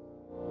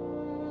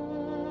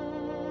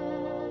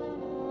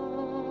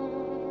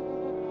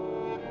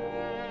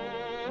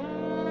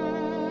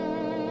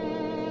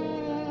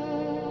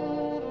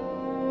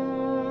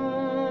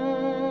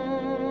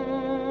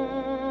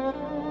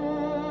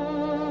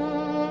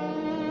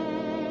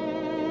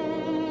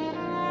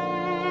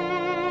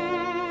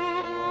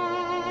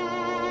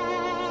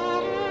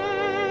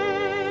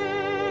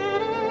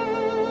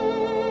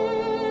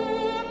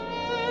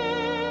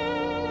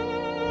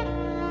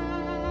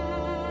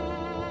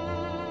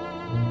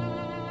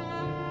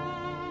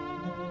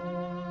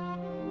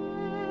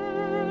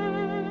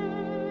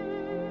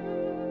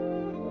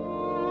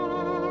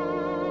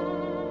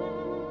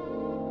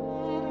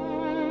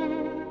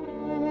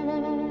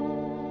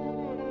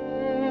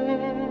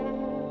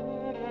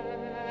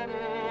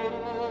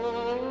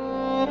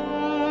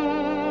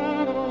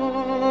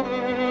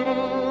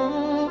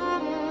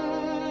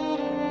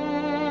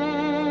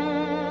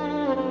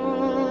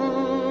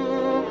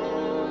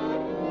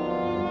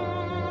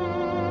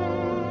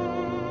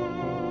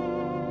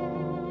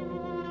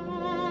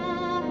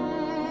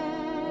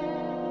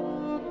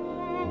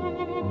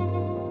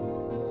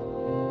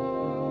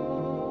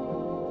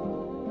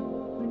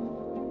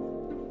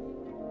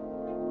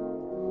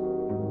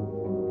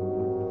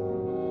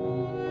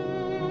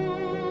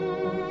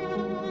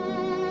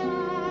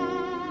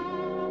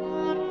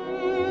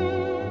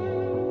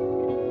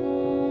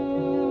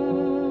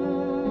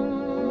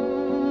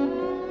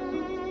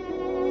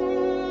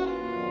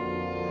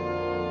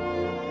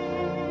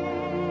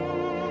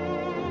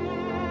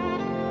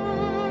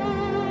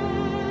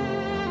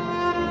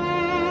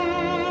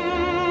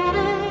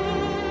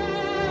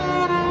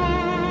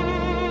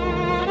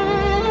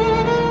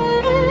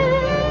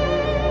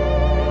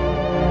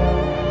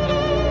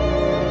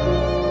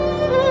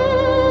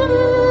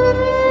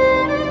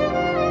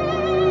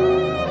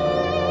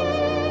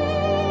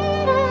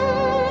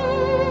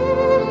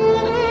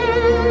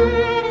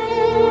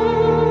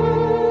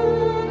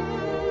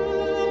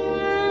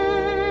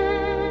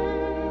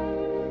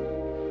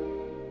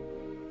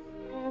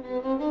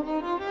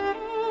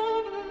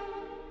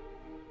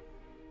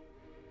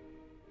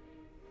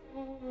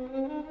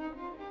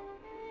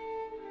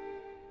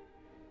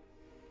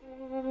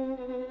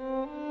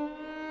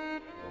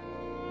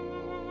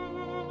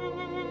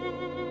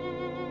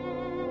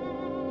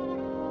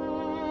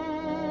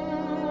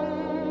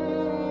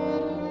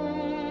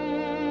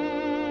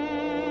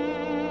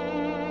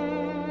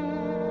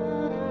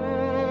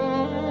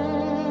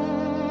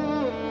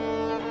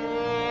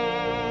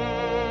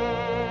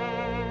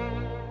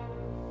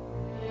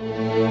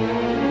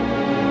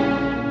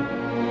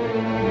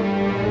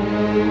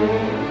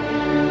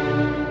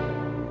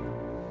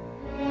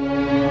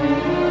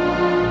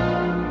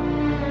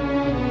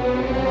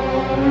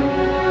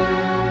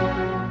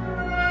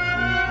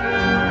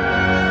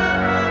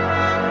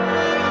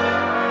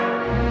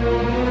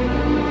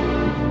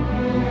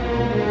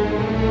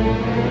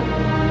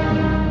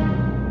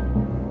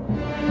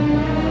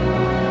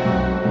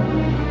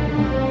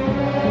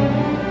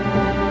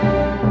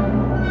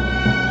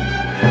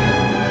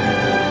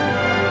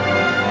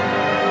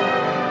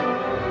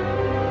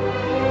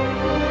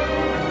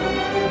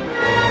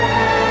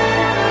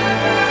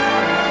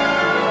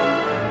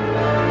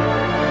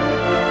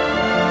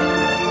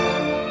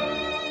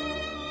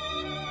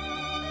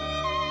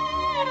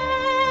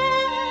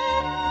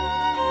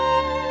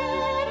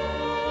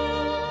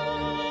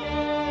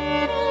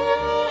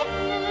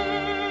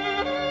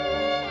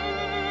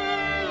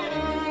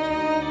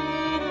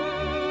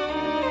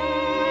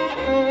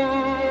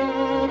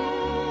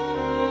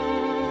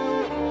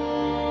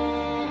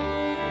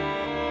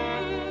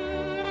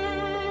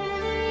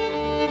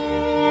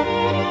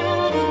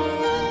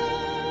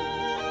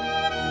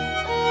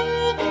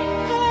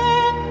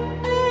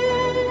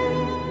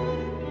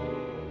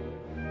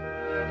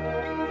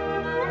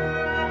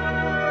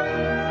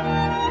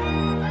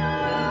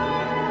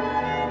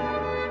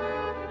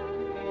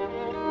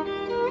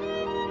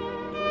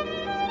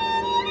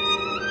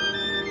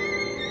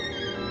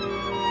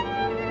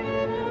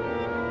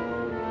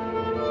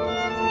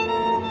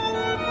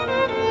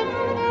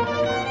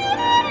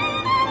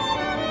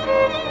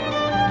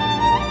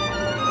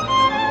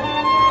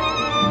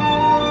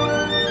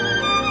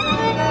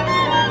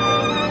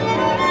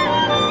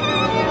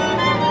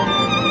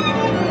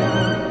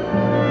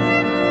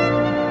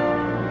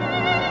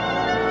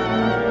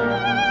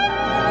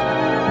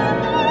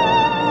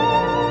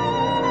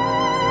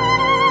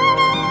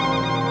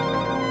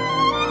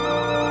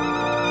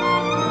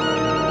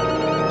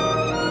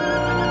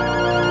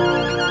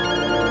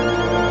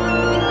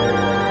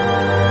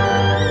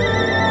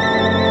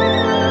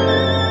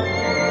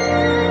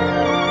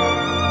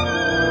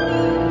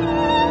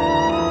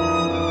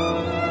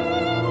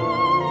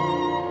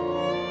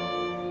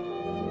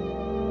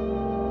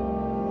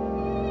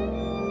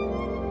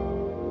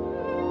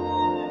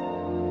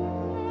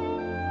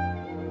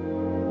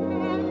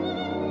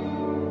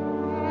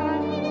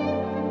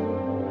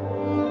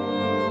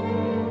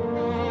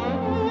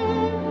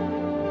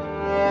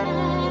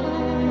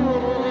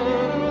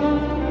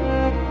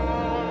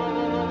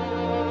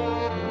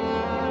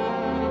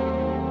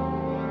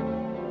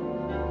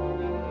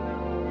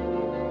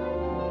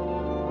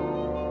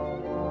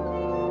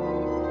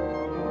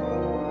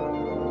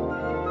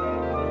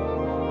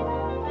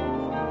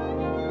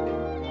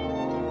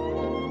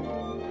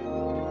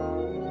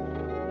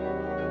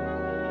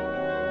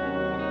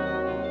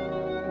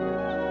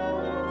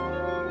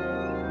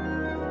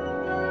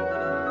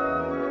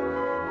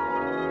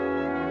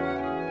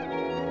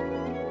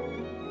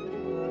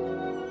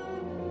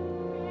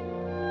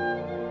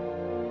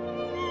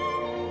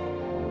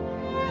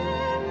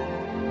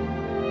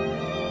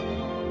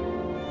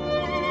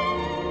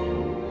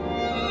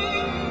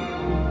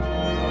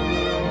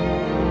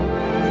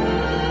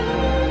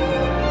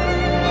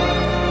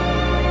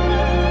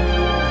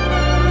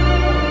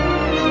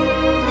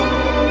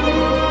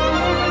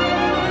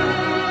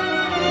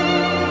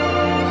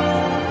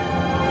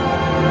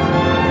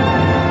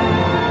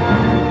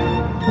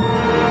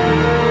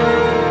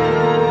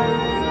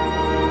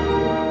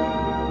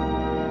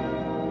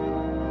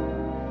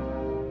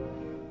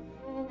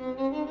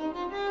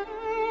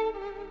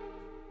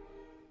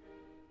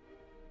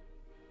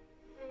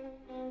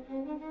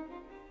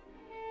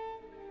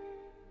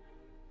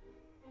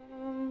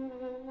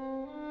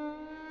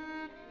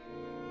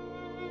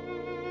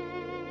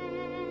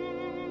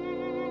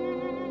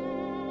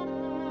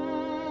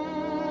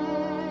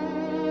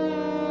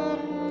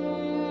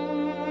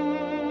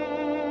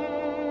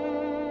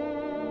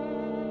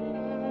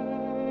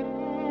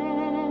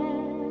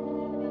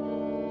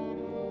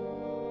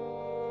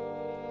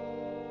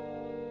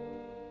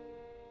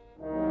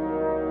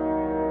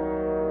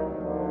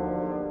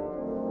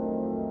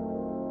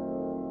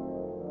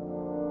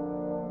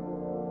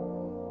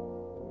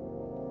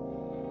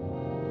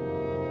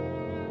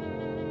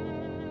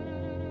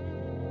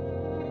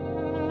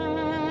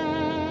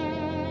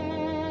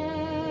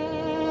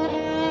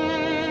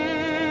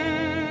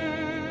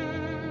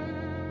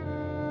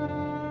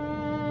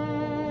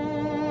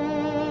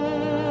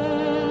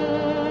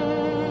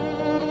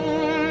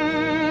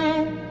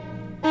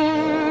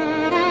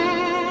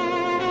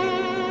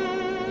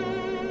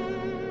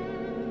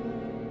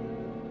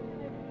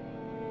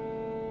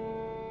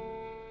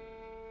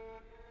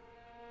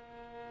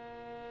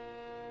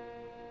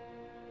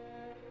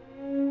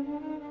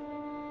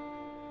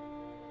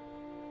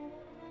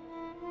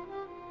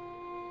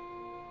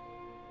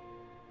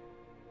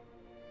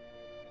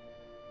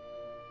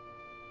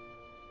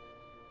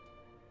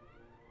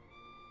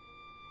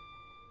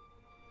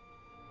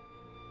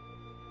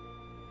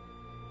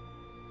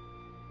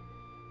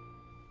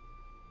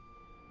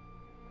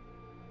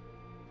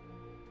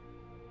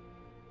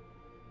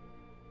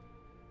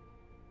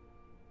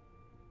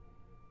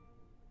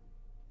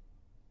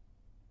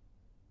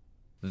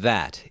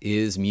 That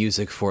is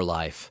music for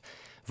life.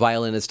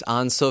 Violinist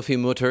Anne-Sophie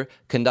Mutter,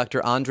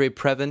 conductor Andrei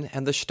Previn,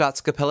 and the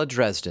Staatskapelle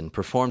Dresden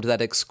performed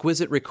that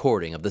exquisite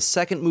recording of the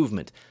second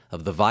movement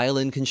of the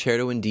Violin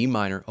Concerto in D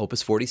minor,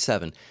 Opus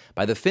 47,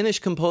 by the Finnish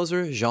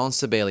composer Jean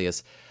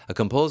Sibelius, a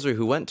composer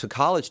who went to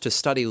college to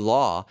study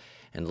law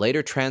and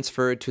later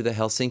transferred to the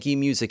Helsinki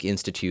Music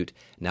Institute,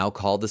 now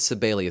called the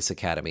Sibelius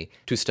Academy,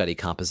 to study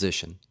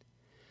composition.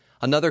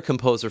 Another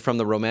composer from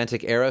the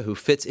Romantic era who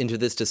fits into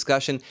this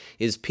discussion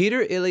is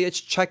Peter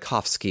Ilyich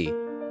Tchaikovsky.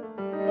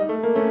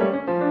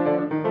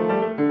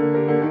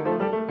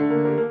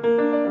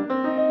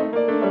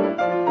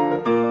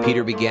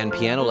 Peter began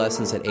piano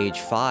lessons at age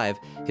 5.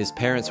 His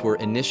parents were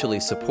initially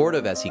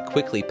supportive as he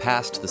quickly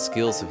passed the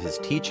skills of his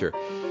teacher.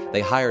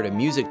 They hired a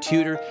music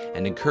tutor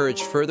and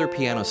encouraged further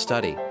piano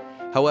study.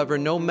 However,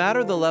 no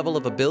matter the level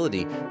of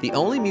ability, the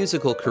only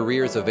musical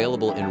careers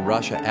available in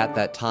Russia at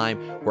that time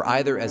were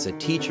either as a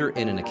teacher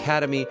in an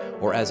academy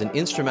or as an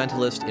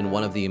instrumentalist in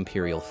one of the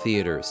imperial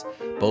theaters.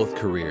 Both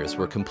careers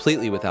were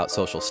completely without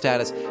social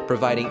status,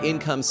 providing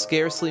income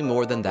scarcely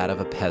more than that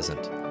of a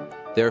peasant.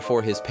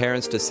 Therefore, his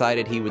parents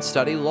decided he would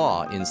study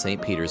law in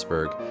St.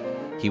 Petersburg.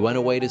 He went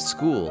away to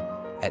school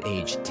at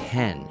age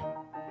 10.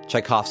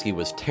 Tchaikovsky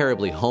was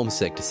terribly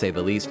homesick, to say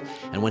the least,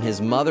 and when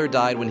his mother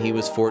died when he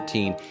was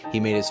 14,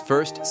 he made his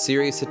first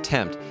serious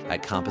attempt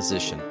at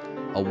composition,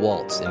 a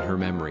waltz in her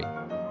memory.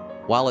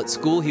 While at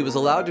school, he was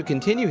allowed to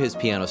continue his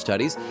piano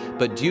studies,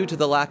 but due to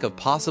the lack of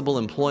possible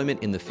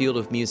employment in the field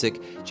of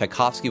music,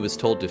 Tchaikovsky was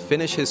told to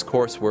finish his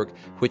coursework,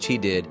 which he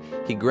did.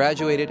 He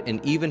graduated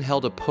and even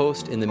held a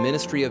post in the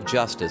Ministry of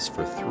Justice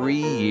for 3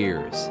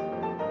 years.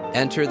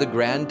 Enter the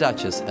Grand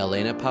Duchess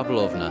Elena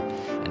Pavlovna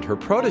and her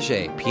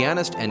protege,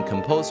 pianist and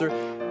composer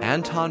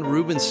Anton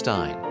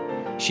Rubinstein.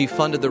 She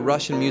funded the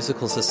Russian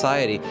Musical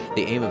Society.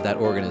 The aim of that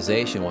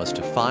organization was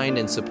to find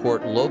and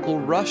support local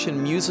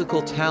Russian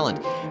musical talent,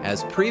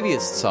 as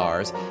previous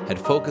Tsars had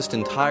focused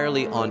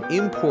entirely on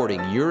importing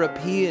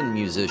European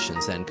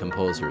musicians and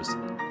composers.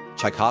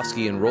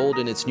 Tchaikovsky enrolled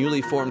in its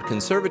newly formed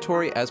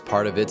conservatory as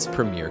part of its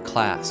premier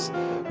class.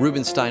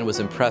 Rubinstein was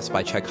impressed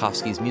by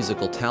Tchaikovsky's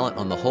musical talent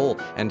on the whole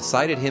and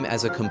cited him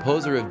as a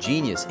composer of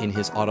genius in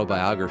his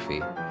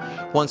autobiography.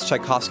 Once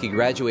Tchaikovsky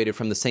graduated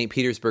from the St.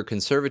 Petersburg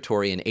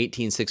Conservatory in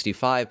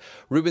 1865,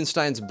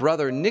 Rubinstein's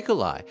brother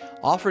Nikolai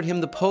offered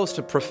him the post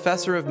of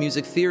professor of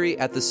music theory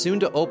at the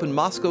soon-to-open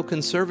Moscow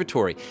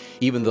Conservatory.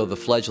 Even though the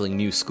fledgling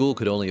new school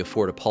could only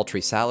afford a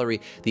paltry salary,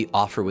 the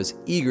offer was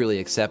eagerly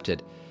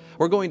accepted.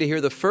 We're going to hear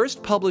the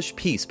first published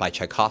piece by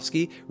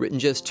Tchaikovsky, written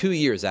just 2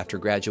 years after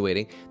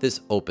graduating. This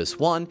Opus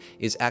 1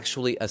 is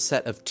actually a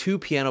set of 2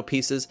 piano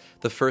pieces.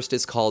 The first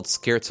is called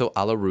Scherzo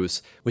alla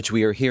Russe, which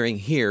we are hearing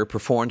here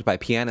performed by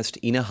pianist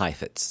Ina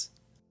Heifetz.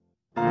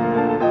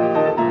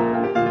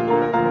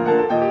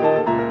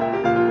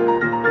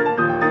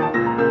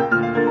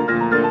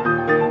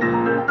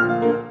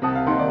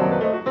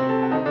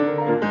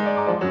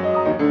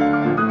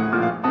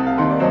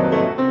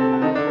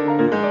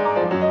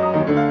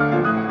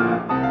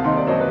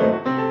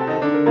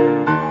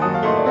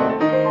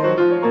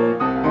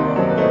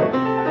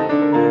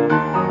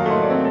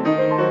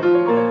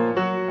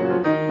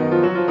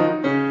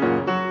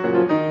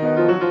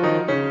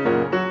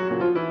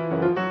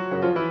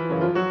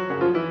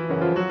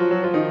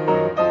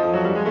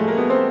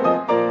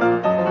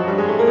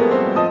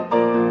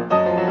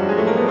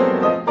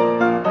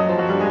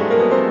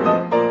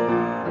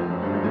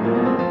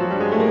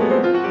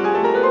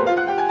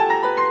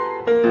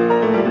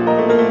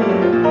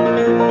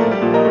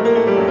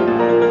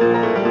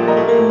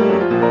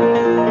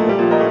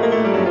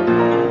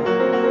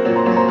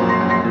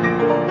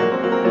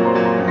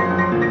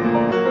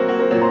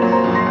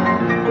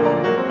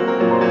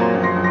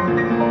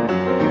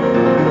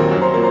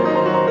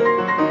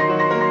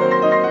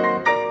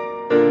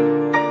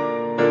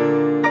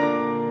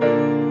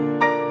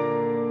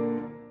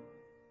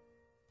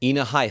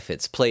 Ina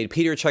Heifetz played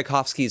Peter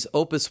Tchaikovsky's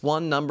Opus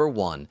 1 No.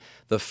 1,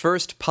 the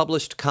first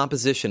published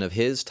composition of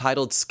his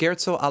titled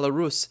Scherzo alla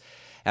Russe.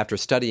 After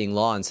studying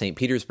law in St.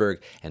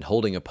 Petersburg and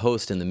holding a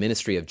post in the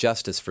Ministry of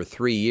Justice for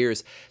 3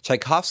 years,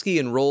 Tchaikovsky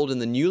enrolled in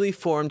the newly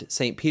formed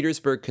St.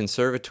 Petersburg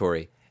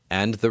Conservatory,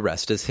 and the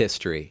rest is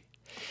history.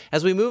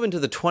 As we move into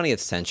the 20th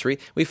century,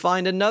 we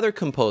find another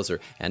composer,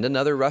 and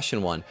another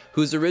Russian one,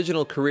 whose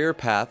original career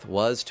path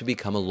was to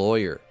become a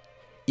lawyer.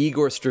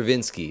 Igor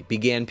Stravinsky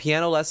began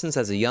piano lessons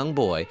as a young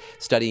boy,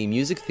 studying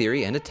music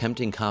theory and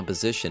attempting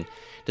composition.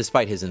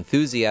 Despite his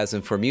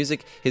enthusiasm for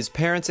music, his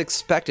parents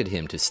expected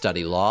him to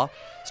study law.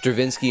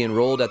 Stravinsky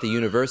enrolled at the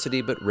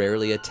university but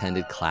rarely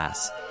attended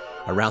class.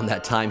 Around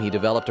that time, he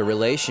developed a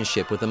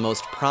relationship with the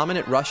most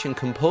prominent Russian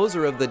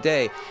composer of the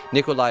day,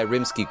 Nikolai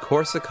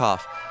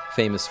Rimsky-Korsakov,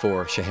 famous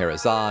for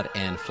Scheherazade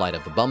and Flight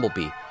of the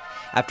Bumblebee.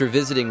 After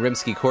visiting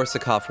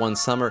Rimsky-Korsakov one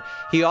summer,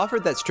 he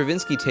offered that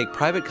Stravinsky take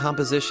private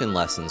composition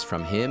lessons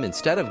from him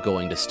instead of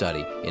going to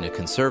study in a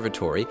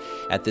conservatory.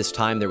 At this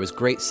time, there was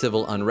great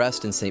civil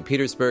unrest in St.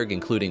 Petersburg,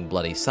 including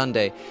Bloody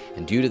Sunday,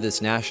 and due to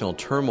this national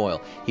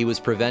turmoil, he was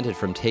prevented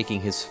from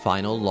taking his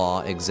final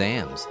law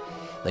exams.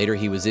 Later,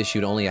 he was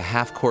issued only a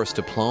half-course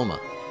diploma.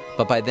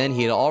 But by then,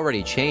 he had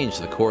already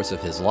changed the course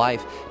of his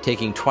life,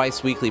 taking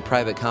twice-weekly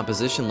private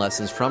composition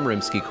lessons from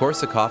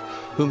Rimsky-Korsakov,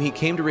 whom he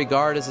came to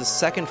regard as his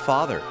second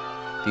father.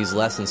 These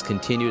lessons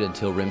continued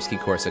until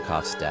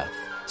Rimsky-Korsakov's death.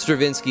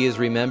 Stravinsky is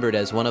remembered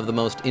as one of the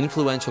most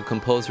influential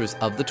composers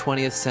of the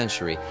 20th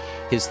century.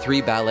 His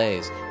 3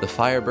 ballets, The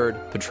Firebird,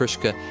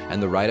 Petrushka,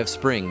 and The Rite of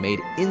Spring, made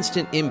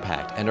instant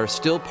impact and are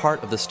still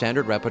part of the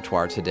standard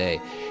repertoire today.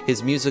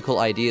 His musical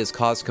ideas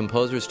caused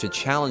composers to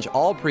challenge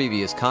all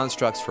previous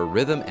constructs for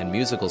rhythm and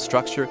musical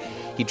structure.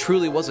 He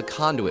truly was a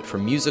conduit for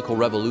musical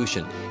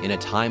revolution in a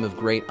time of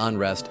great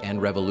unrest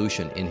and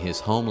revolution in his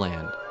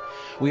homeland.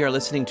 We are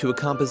listening to a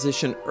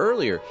composition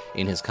earlier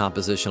in his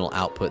compositional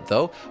output,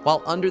 though,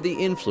 while under the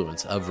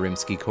influence of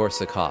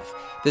Rimsky-Korsakov.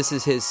 This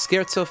is his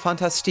Scherzo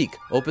Fantastique,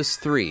 Opus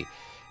 3.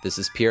 This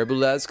is Pierre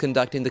Boulez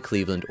conducting the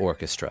Cleveland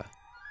Orchestra.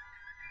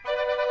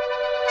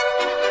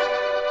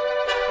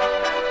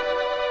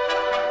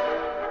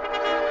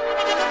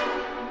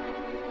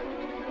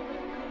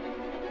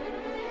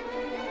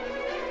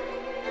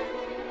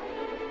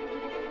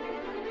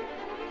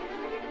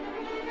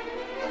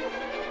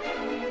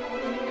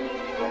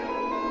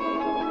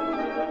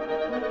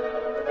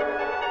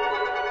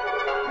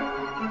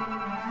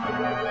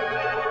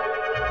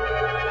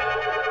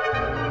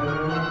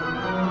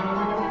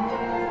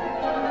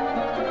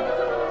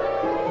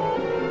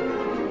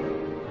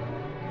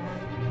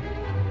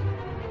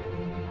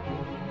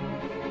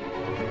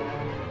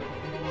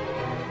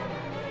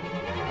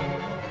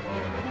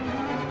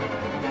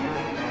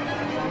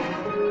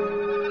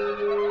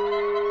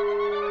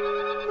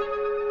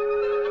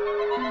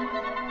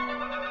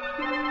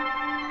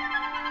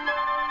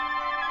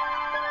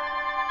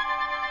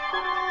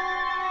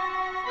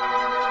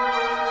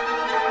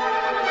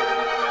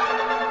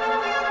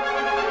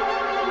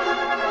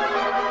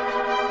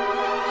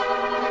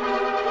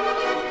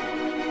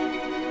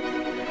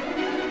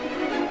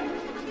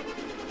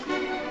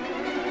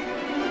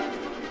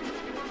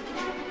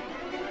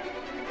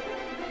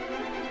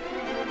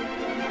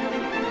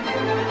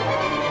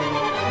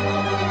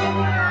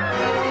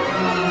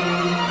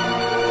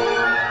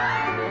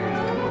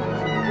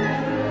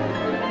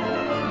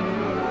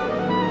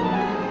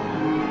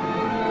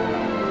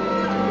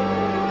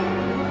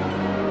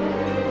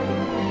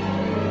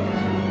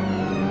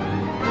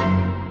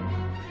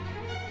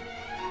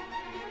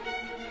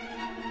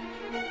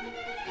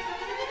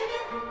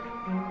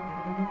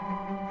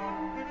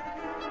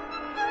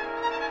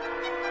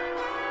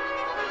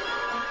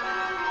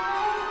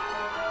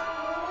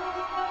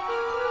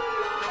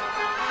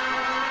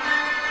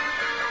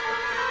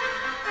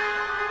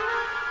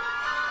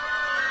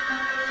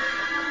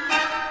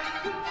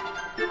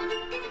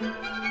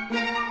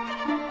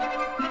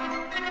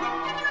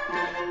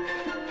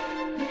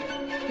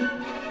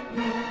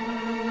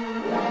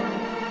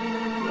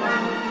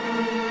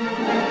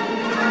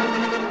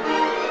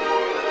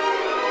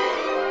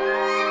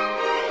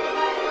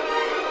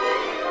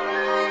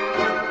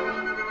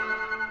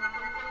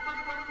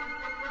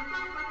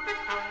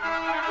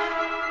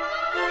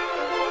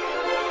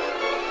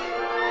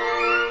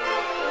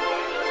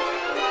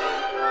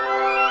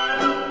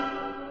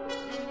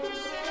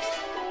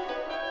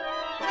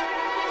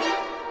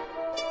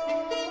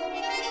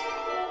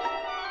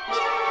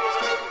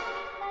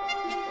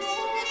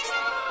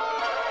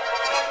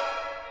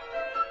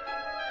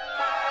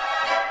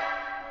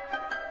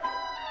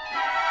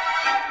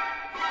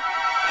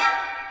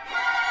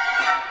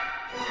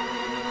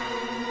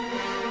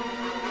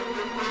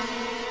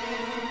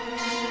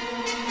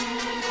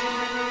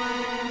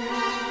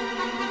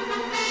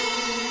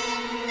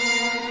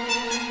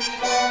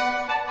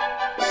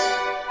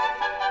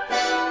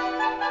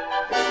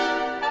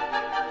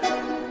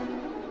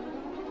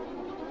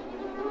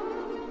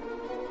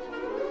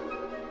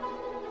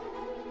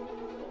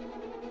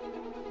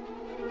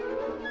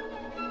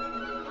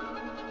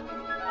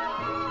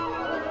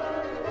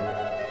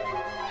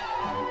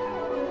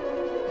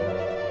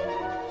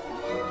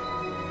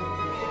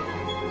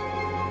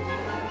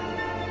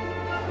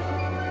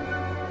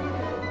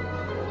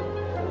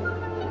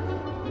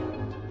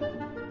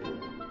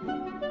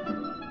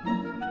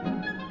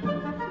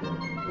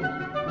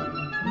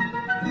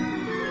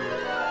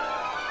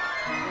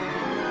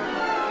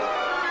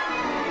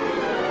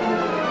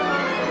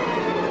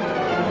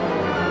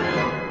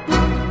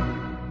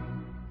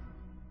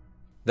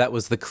 That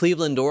was the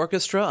Cleveland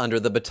Orchestra under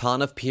the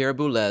baton of Pierre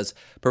Boulez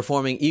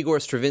performing Igor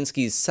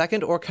Stravinsky's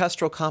second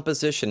orchestral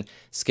composition,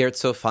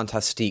 Scherzo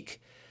Fantastique.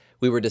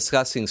 We were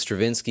discussing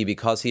Stravinsky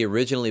because he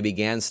originally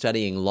began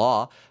studying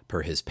law,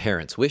 per his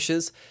parents'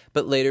 wishes,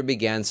 but later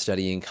began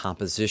studying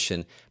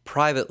composition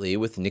privately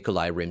with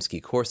Nikolai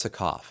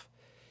Rimsky-Korsakov.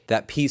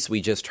 That piece we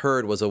just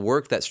heard was a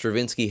work that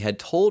Stravinsky had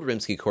told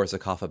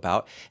Rimsky-Korsakov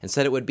about and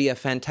said it would be a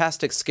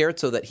fantastic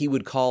scherzo that he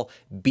would call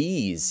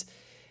Bees,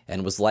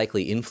 and was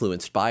likely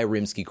influenced by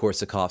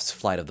Rimsky-Korsakov's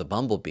Flight of the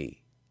Bumblebee.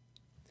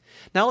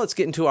 Now let's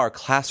get into our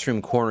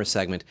Classroom Corner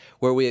segment,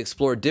 where we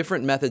explore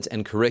different methods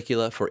and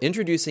curricula for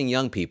introducing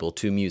young people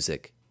to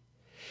music.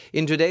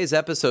 In today's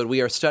episode,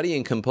 we are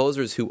studying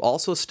composers who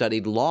also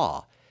studied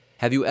law.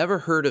 Have you ever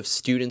heard of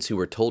students who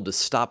were told to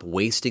stop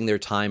wasting their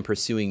time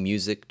pursuing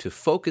music to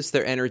focus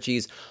their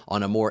energies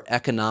on a more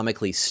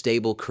economically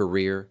stable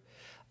career?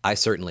 I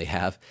certainly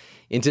have.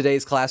 In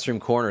today's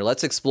Classroom Corner,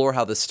 let's explore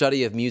how the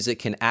study of music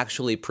can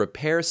actually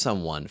prepare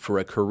someone for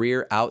a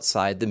career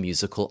outside the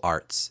musical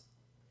arts.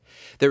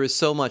 There is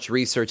so much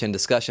research and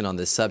discussion on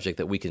this subject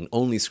that we can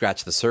only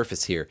scratch the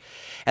surface here.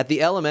 At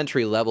the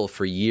elementary level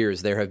for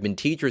years, there have been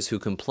teachers who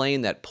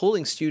complain that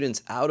pulling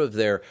students out of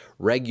their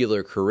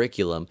regular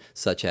curriculum,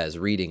 such as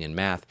reading and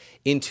math,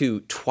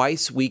 into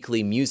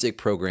twice-weekly music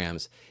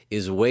programs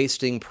is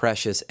wasting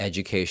precious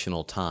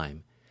educational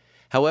time.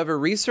 However,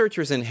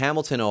 researchers in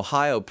Hamilton,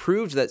 Ohio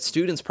proved that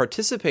students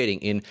participating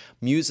in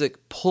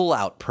music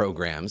pull-out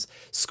programs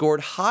scored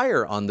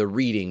higher on the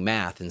reading,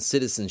 math, and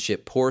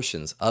citizenship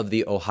portions of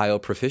the Ohio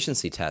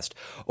Proficiency Test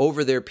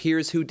over their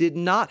peers who did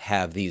not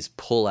have these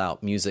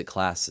pull-out music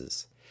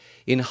classes.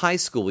 In high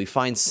school, we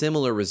find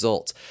similar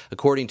results.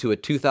 According to a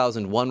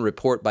 2001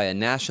 report by a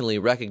nationally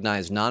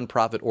recognized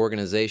nonprofit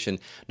organization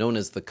known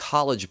as the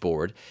College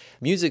Board,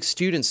 music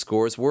student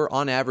scores were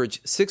on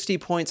average 60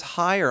 points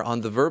higher on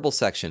the verbal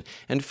section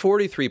and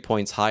 43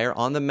 points higher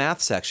on the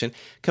math section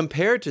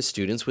compared to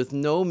students with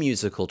no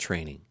musical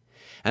training.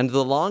 And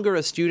the longer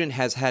a student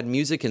has had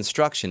music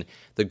instruction,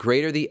 the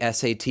greater the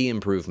SAT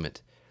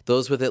improvement.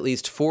 Those with at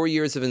least 4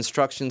 years of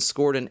instruction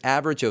scored an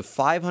average of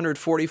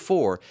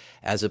 544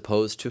 as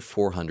opposed to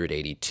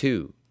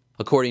 482.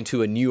 According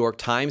to a New York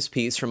Times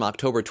piece from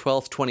October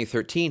 12,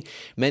 2013,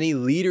 many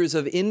leaders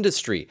of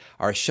industry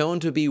are shown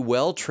to be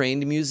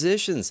well-trained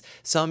musicians,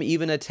 some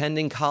even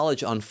attending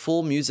college on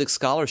full music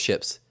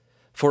scholarships.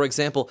 For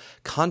example,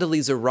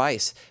 Condoleezza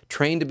Rice,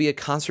 trained to be a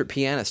concert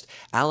pianist.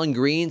 Alan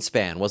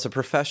Greenspan was a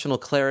professional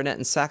clarinet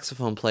and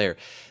saxophone player.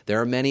 There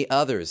are many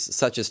others,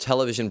 such as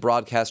television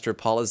broadcaster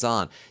Paula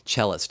Zahn,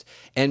 cellist,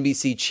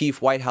 NBC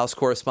chief White House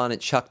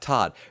correspondent Chuck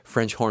Todd,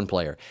 French horn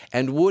player,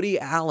 and Woody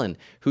Allen,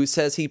 who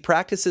says he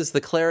practices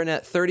the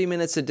clarinet 30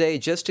 minutes a day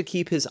just to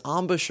keep his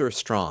embouchure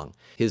strong,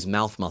 his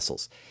mouth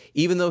muscles.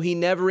 Even though he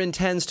never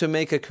intends to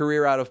make a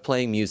career out of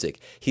playing music,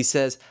 he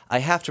says, "I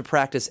have to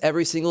practice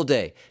every single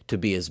day to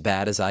be as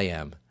bad as I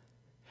am."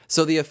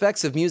 So the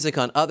effects of music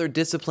on other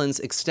disciplines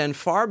extend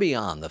far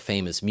beyond the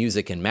famous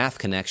music and math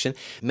connection.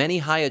 Many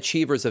high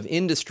achievers of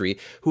industry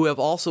who have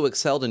also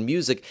excelled in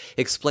music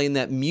explain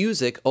that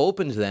music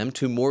opened them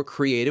to more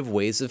creative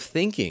ways of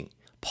thinking.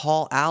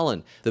 Paul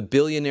Allen, the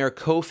billionaire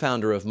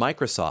co-founder of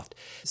Microsoft,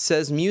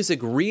 says music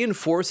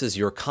reinforces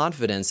your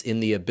confidence in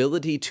the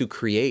ability to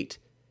create.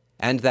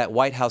 And that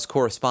White House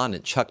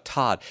correspondent, Chuck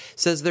Todd,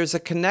 says there's a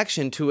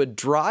connection to a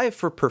drive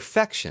for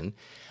perfection.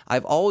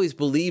 "I've always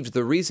believed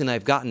the reason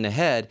I've gotten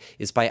ahead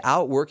is by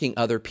outworking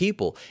other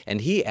people," and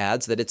he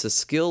adds that it's a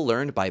skill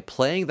learned by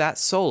playing that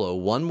solo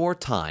one more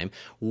time,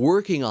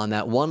 working on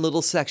that one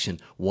little section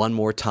one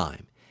more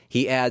time.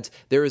 He adds,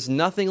 "There is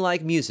nothing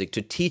like music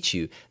to teach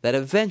you that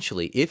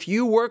eventually, if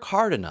you work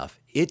hard enough,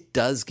 it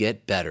does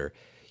get better.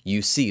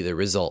 You see the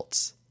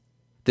results."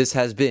 This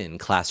has been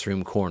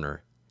Classroom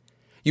Corner.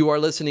 You are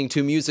listening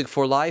to Music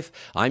for Life.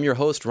 I'm your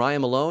host,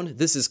 Ryan Malone.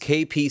 This is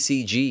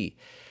KPCG.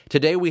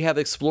 Today we have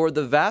explored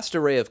the vast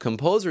array of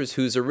composers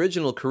whose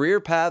original career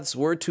paths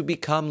were to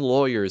become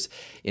lawyers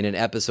in an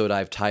episode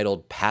I've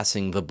titled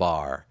Passing the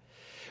Bar.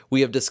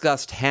 We have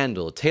discussed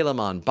Handel,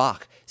 Telemann,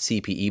 Bach,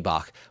 C.P.E.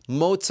 Bach,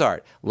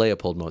 Mozart,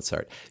 Leopold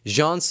Mozart,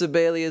 Jean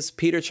Sibelius,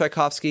 Peter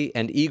Tchaikovsky,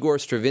 and Igor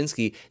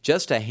Stravinsky,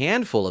 just a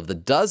handful of the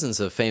dozens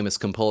of famous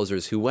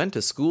composers who went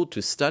to school to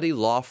study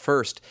law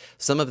first,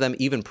 some of them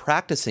even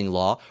practicing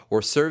law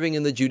or serving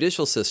in the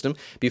judicial system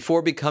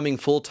before becoming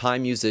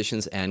full-time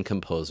musicians and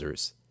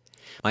composers.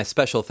 My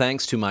special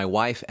thanks to my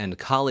wife and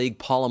colleague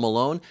Paula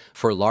Malone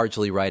for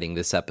largely writing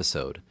this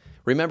episode.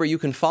 Remember, you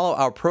can follow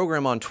our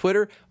program on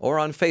Twitter or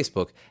on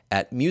Facebook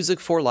at Music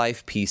for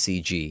Life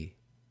PCG.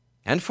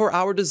 And for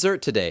our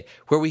dessert today,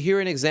 where we hear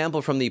an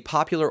example from the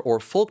popular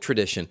or folk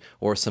tradition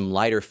or some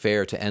lighter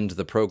fare to end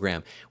the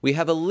program, we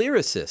have a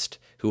lyricist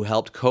who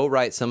helped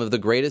co-write some of the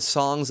greatest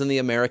songs in the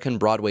American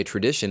Broadway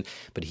tradition,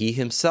 but he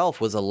himself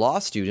was a law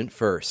student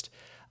first.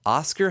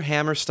 Oscar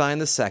Hammerstein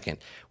II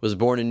was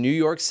born in New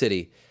York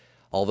City.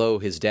 Although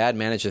his dad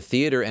managed a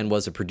theater and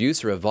was a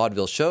producer of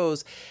vaudeville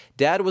shows,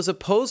 Dad was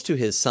opposed to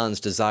his son's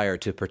desire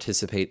to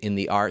participate in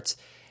the arts,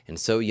 and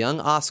so young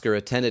Oscar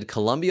attended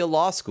Columbia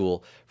Law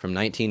School from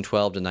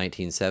 1912 to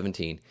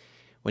 1917.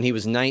 When he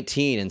was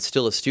 19 and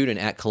still a student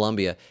at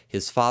Columbia,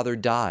 his father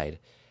died.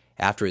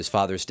 After his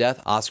father's death,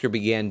 Oscar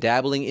began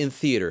dabbling in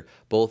theater,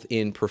 both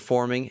in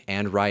performing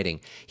and writing.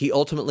 He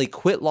ultimately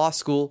quit law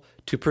school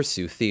to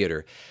pursue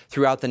theater.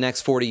 Throughout the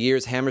next 40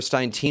 years,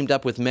 Hammerstein teamed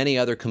up with many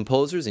other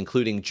composers,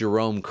 including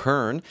Jerome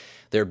Kern.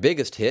 Their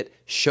biggest hit,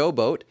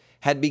 Showboat,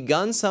 had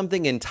begun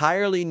something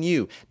entirely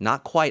new,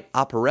 not quite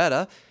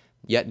operetta,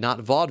 yet not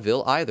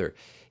vaudeville either.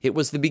 It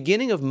was the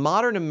beginning of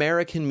modern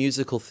American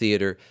musical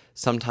theater,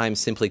 sometimes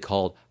simply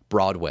called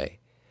Broadway.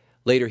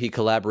 Later, he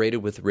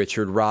collaborated with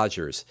Richard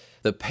Rodgers.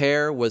 The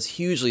pair was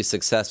hugely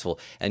successful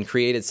and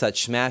created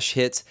such smash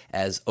hits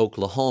as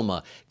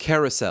Oklahoma,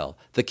 Carousel,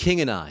 The King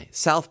and I,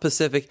 South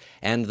Pacific,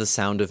 and The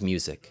Sound of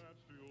Music.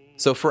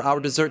 So for our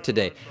dessert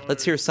today,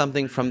 let's hear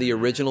something from the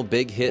original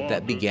big hit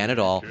that began it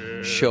all,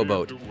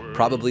 Showboat.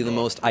 Probably the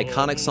most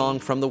iconic song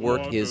from the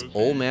work is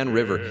Old Man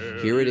River.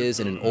 Here it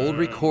is in an old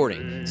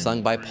recording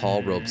sung by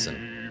Paul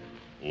Robeson.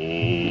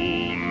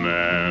 Old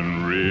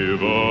Man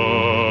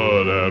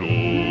River, that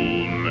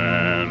old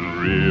man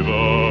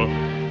River,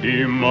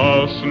 he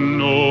must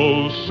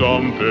know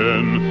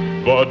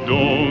something, but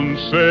don't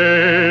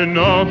say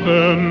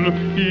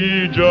nothing.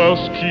 He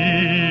just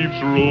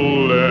keeps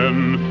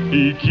rolling,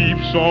 he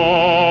keeps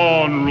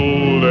on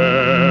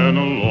rolling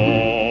along.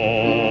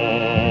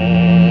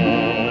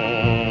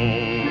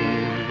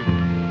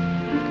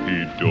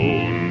 He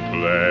don't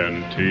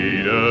plant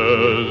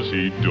taters,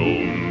 he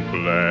don't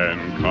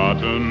plant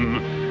cotton,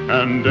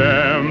 and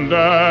damn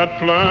that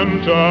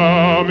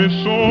planter is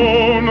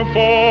soon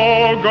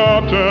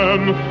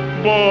forgotten.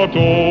 But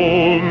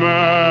Old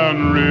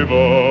Man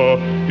River,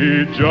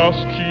 he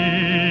just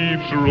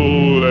keeps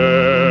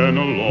rolling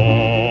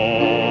along.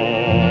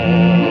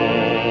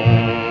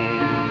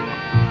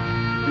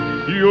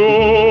 You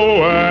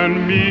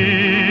and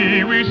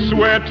me, we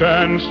sweat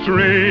and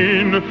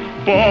strain,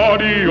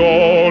 body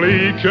all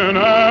aching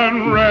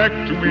and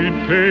wrecked with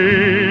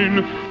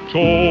pain.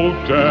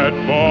 Tote that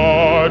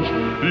barge,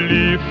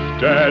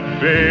 lift that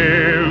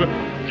bale,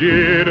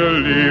 get a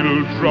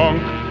little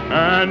drunk,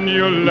 and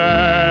you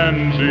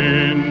land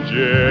in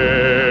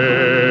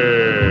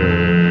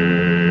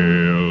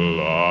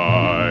jail.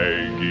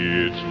 I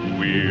get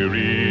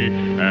weary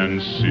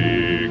and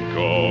sick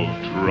of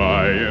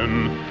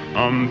trying.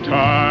 I'm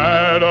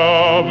tired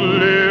of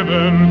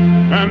living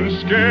and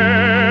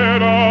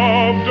scared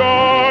of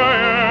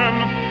dying.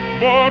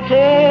 But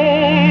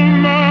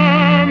Old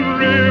Man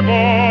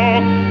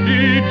River,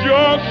 he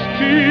just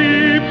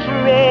keeps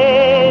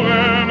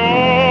rolling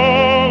along.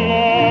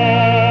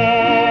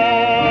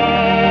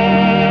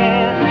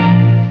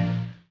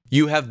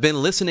 You have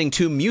been listening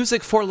to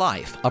Music for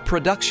Life, a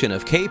production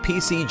of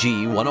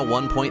KPCG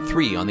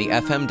 101.3 on the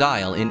FM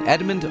dial in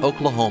Edmond,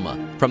 Oklahoma.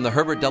 From the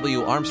Herbert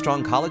W.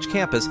 Armstrong College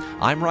campus,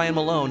 I'm Ryan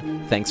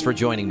Malone. Thanks for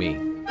joining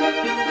me.